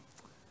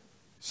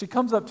 she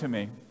comes up to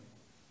me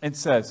and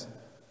says,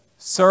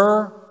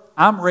 sir,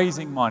 I'm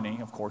raising money,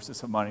 of course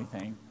it's a money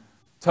thing,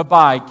 to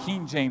buy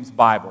King James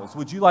Bibles.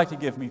 Would you like to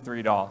give me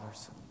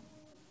 $3?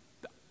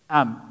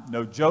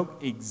 No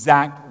joke,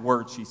 exact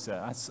words she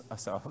said. I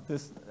said,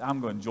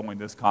 I'm going to join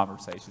this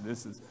conversation.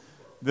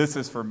 This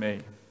is for me.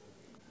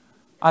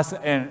 I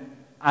said,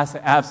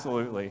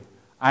 absolutely.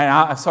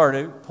 I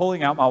started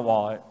pulling out my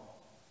wallet,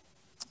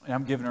 and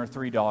I'm giving her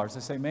 $3. I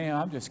say, man,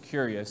 I'm just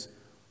curious,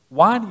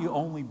 why do you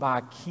only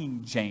buy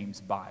King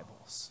James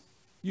Bibles?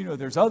 You know,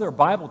 there's other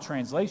Bible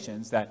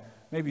translations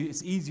that maybe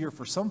it's easier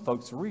for some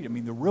folks to read. I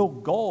mean, the real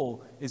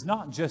goal is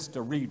not just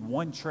to read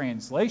one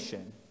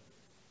translation.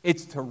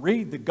 It's to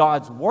read the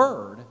God's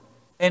Word,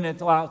 and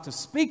it's allowed to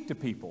speak to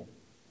people.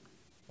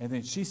 And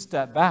then she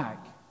stepped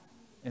back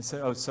and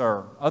said, oh,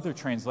 sir, other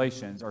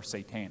translations are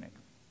satanic.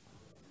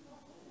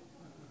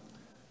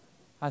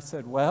 I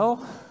said,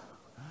 well,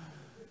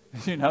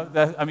 you know,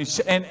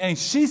 and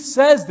she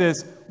says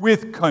this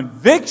with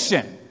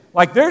conviction.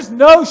 Like there's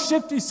no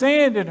shifty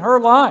sand in her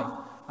life.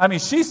 I mean,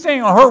 she's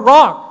standing on her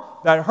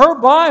rock that her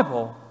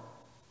Bible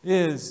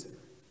is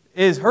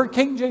her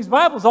King James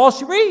Bible is all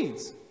she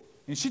reads.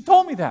 And she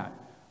told me that.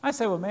 I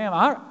said, well, ma'am,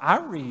 I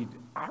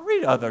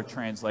read other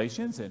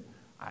translations, and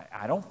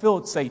I don't feel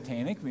it's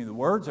satanic. I mean, the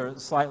words are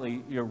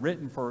slightly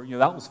written for,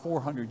 that was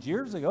 400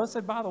 years ago. I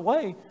said, by the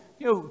way,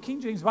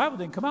 King James Bible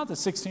didn't come out until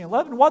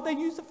 1611. Why'd they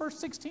use the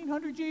first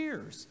 1,600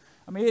 years?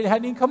 I mean, it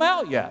hadn't even come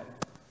out yet.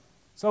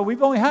 So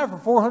we've only had it for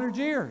 400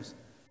 years.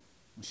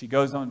 And she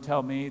goes on to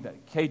tell me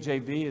that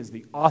KJV is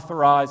the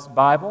authorized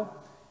Bible.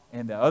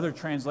 and the other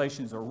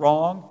translations are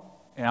wrong.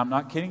 And I'm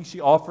not kidding. She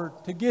offered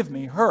to give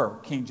me her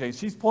King James.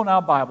 She's pulling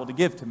out a Bible to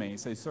give to me. And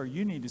say, sir,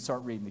 you need to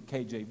start reading the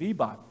KJV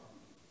Bible.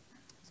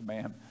 I said,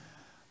 ma'am,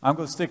 I'm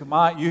going to stick with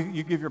mine.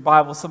 You give your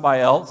Bible to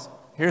somebody else.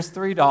 Here's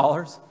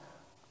 $3.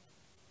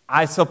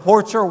 I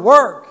support your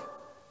work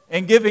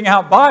in giving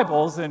out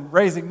Bibles and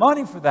raising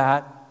money for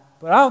that.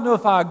 But I don't know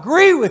if I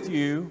agree with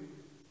you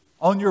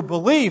on your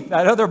belief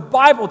that other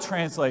Bible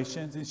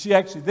translations, and she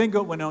actually then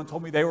went on and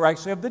told me they were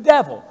actually of the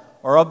devil,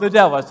 or of the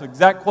devil. That's the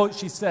exact quote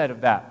she said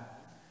of that.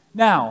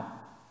 Now,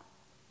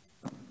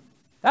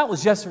 that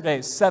was yesterday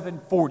at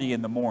 7:40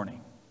 in the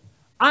morning.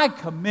 I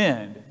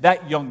commend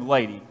that young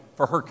lady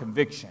for her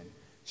conviction.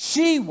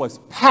 She was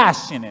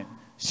passionate.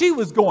 She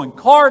was going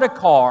car to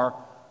car,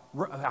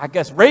 I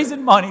guess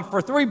raising money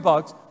for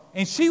 $3,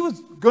 and she was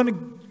going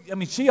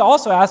to, she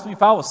also asked me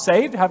if I was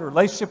saved, had a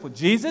relationship with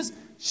Jesus.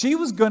 She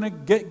was going to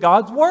get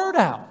God's word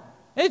out.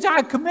 And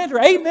I commend her.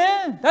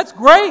 Amen. That's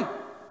great.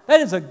 That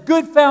is a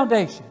good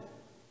foundation.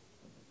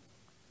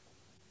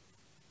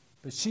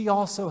 But she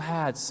also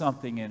had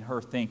something in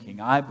her thinking,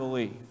 I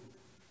believe,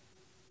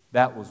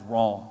 that was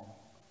wrong.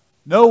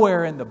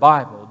 Nowhere in the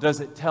Bible does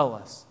it tell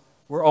us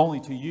we're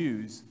only to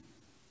use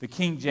the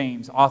King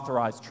James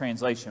Authorized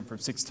Translation from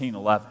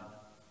 1611.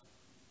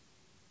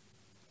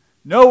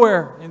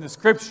 Nowhere in the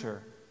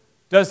Scripture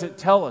does it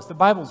tell us, the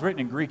Bible is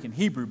written in Greek and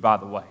Hebrew, by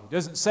the way. It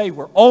doesn't say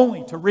we're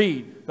only to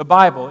read the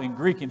Bible in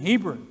Greek and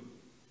Hebrew.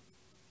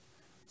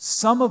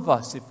 Some of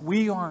us, if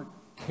we aren't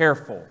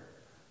careful,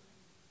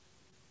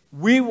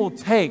 we will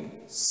take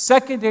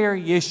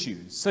secondary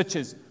issues, such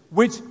as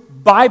which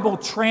Bible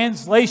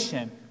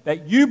translation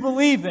that you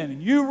believe in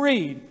and you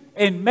read,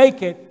 and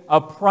make it a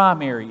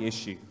primary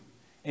issue.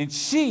 And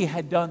she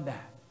had done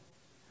that.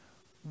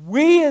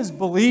 We as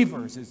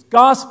believers, as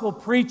gospel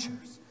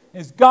preachers,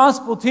 as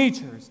gospel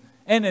teachers,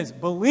 and as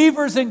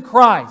believers in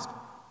Christ,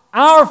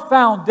 our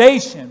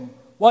foundation,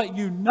 what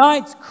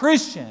unites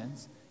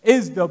Christians,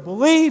 is the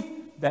belief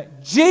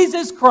that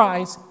Jesus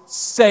Christ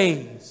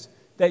saves.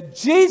 That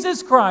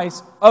Jesus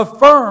Christ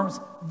affirms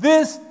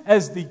this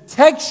as the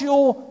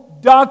textual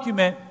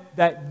document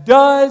that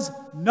does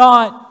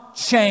not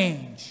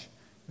change.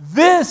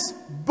 This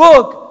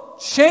book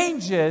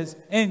changes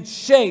and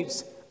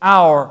shapes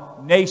our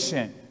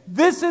nation.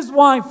 This is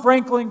why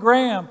Franklin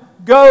Graham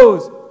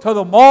goes to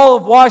the Mall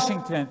of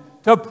Washington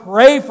to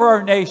pray for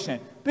our nation.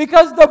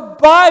 Because the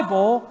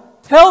Bible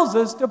tells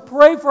us to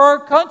pray for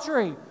our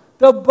country.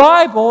 The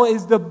Bible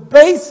is the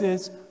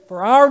basis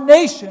for our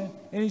nation,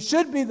 and it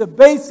should be the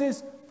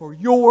basis for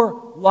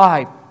your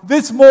life.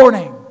 This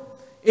morning,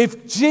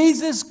 if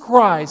Jesus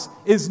Christ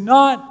is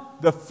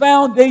not the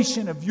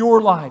foundation of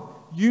your life,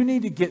 you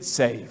need to get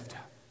saved.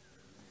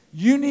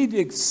 You need to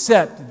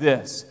accept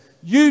this.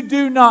 You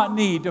do not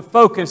need to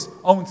focus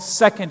on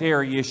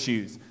secondary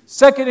issues.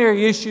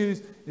 Secondary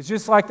issues is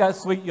just like that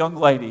sweet young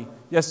lady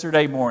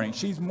yesterday morning.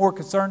 She's more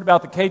concerned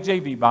about the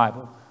KJV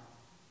Bible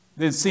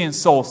than seeing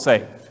souls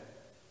saved.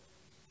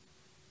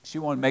 She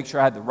wanted to make sure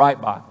I had the right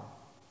Bible.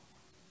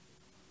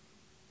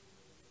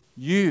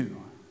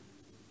 You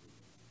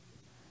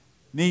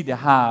need to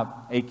have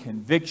a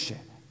conviction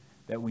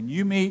that when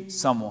you meet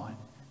someone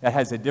that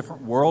has a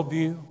different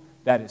worldview,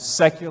 that is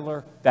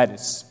secular, that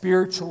is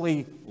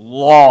spiritually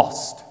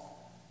lost,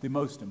 the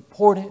most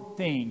important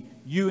thing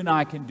you and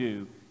I can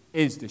do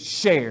is to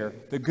share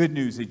the good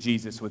news of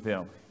Jesus with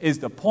them, is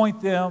to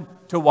point them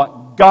to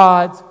what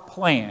God's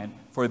plan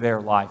for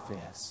their life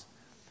is.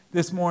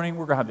 This morning,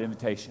 we're going to have an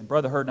invitation.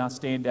 Brother Hurd and I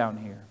stand down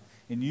here,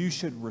 and you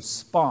should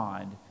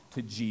respond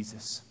to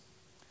Jesus.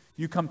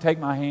 You come take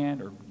my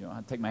hand, or you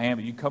don't take my hand,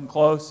 but you come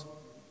close,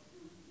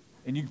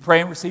 and you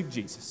pray and receive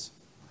Jesus.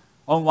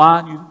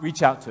 Online, you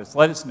reach out to us.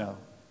 Let us know.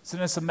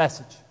 Send us a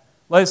message.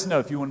 Let us know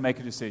if you want to make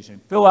a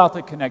decision. Fill out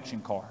the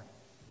connection card.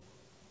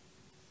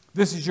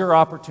 This is your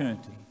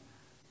opportunity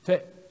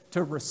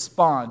to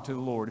respond to the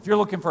Lord. If you're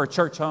looking for a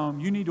church home,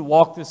 you need to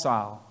walk this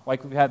aisle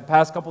like we've had the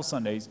past couple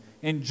Sundays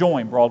and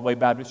join Broadway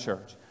Baptist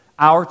Church.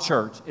 Our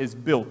church is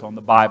built on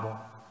the Bible.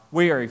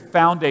 We are a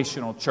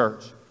foundational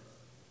church.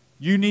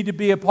 You need to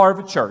be a part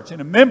of a church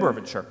and a member of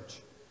a church,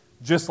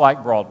 just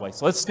like Broadway.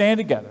 So let's stand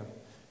together.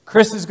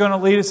 Chris is going to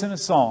lead us in a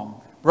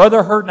song.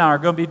 Brother Hurt and I are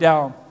going to be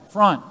down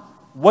front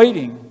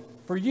waiting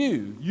for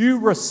you. You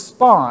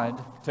respond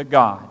to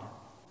God.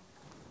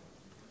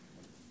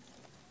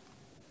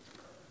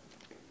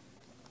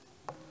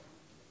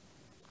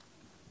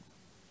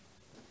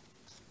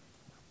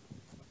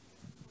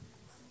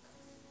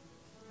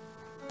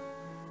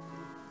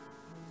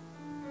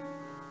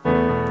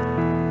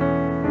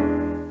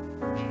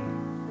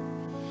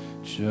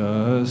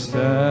 Just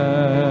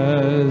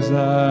as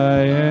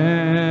I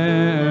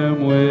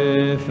am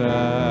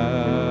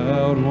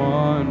without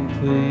one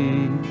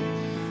plea,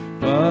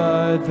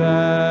 but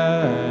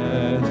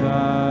that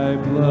thy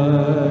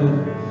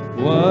blood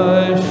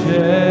was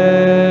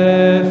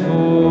shed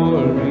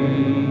for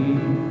me,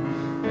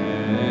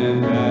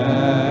 and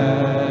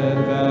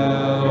that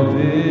thou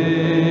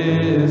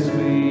bidst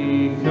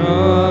me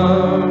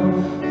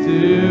come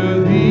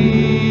to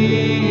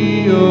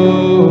thee,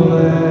 O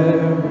Lamb.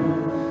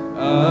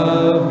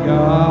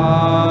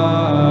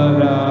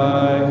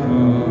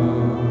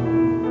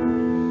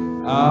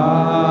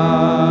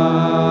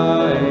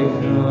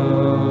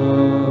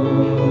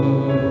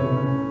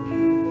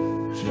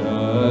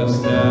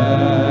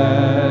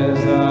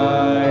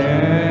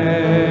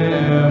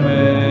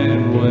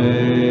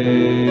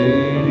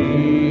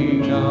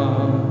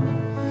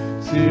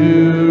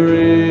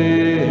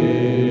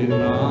 rid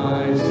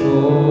my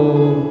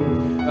soul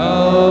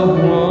of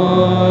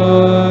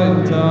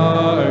one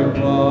dark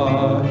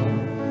blot,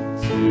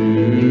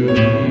 to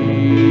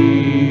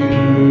He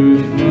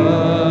whose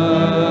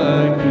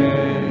blood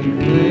can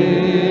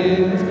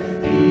cleanse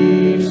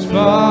each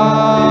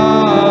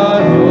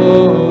spot, O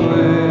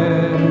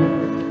Lamb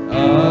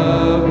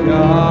of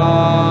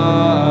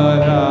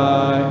God, I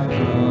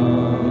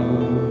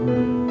come.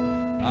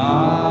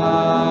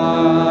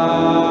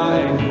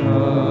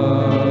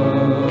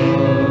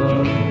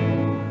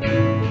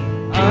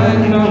 I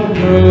come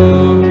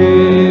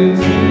broken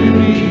to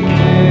be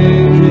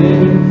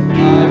mended. I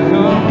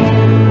come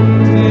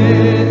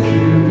wounded to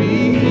be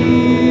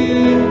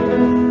healed.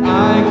 I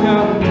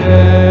come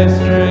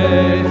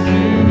desperate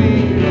to be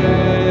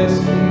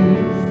rescued.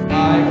 I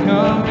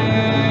come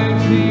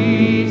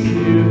empty to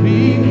be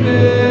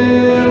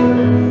filled.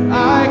 I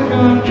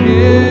come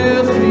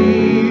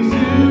guilty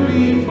to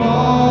be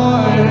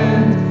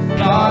pardoned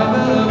by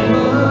the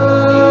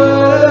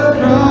blood of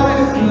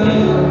Christ the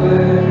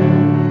Lamb.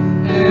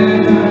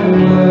 And I'm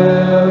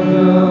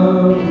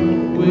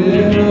welcomed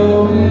with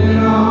open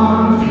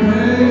arms,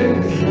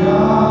 praise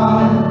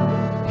God,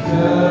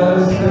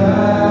 just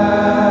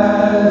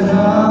as I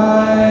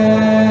am.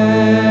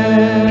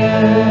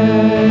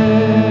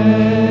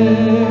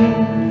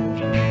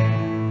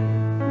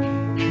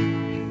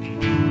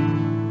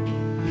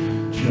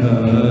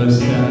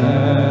 Just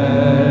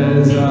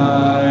as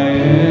I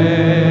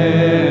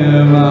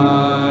am,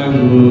 I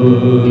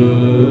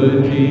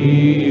would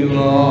be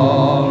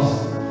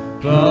lost,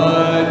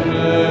 but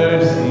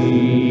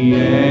mercy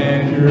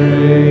and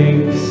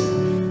grace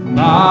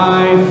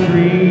my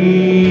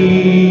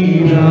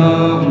freedom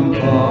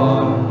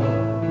bought,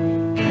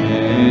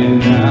 and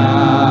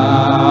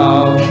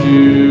now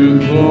to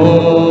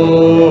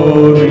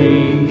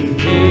glory in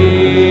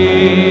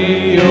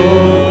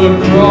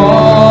your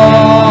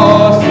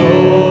cross, O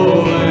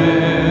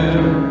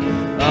Lamb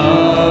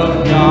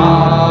of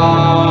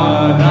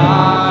God, I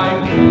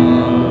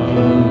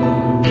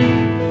come.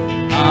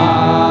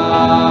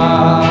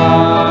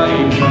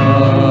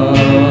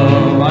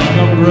 I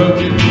come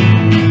broken.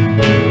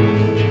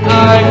 I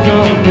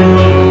come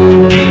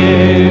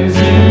broken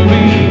to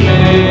be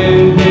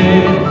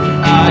mended.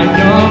 I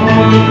come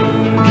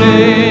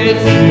wounded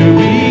to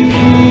be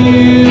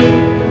healed.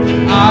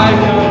 I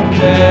come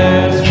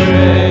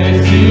desperate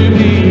to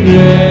be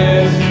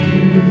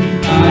rescued.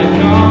 I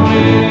come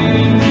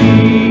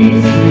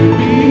empty to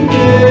be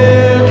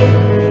filled.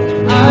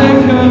 I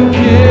come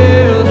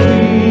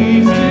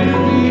guilty to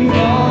be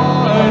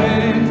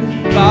pardoned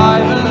by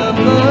the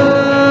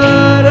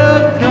blood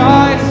of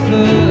Christ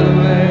the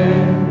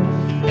Lamb.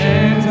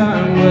 And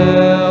I'm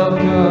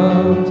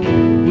welcomed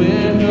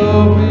with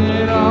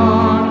open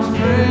arms,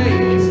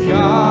 praise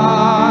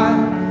God,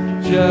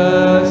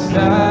 just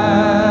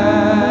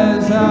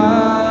as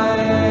I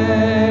am.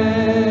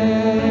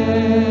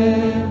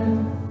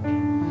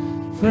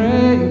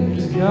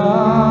 Praise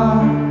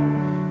God,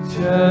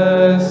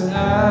 just as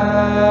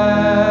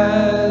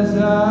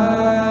I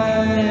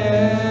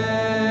am.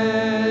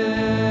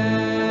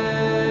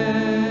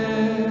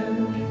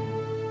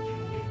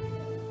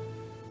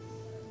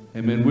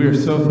 Amen. We are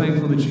so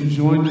thankful that you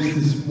joined us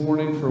this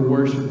morning for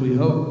worship. We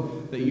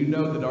hope that you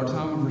know that our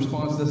time of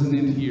response doesn't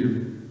end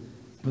here,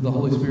 but the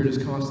Holy Spirit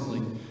is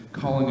constantly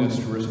calling us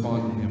to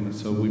respond to Him. And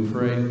so we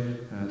pray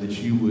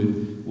that you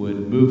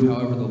would move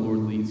however the Lord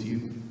leads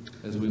you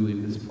as we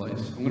leave this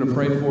place. I'm going to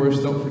pray for us.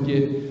 Don't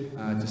forget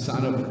to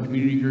sign up for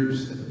community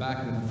groups at the back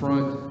and at the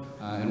front,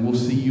 and we'll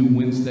see you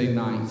Wednesday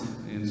night.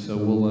 And so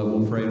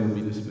we'll pray and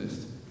we'll be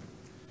dismissed.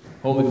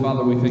 Holy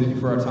Father, we thank you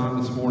for our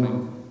time this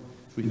morning.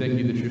 We thank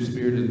you that your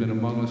Spirit has been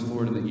among us,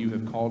 Lord, and that you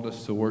have called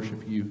us to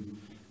worship you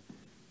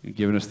and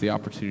given us the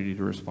opportunity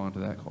to respond to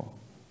that call.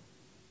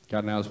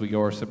 God, now as we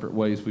go our separate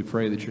ways, we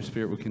pray that your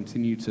Spirit would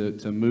continue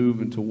to move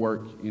and to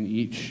work in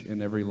each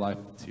and every life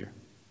that's here.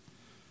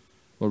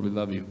 Lord, we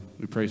love you.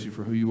 We praise you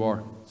for who you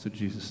are. It's in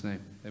Jesus'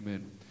 name.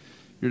 Amen.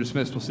 You're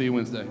dismissed. We'll see you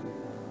Wednesday.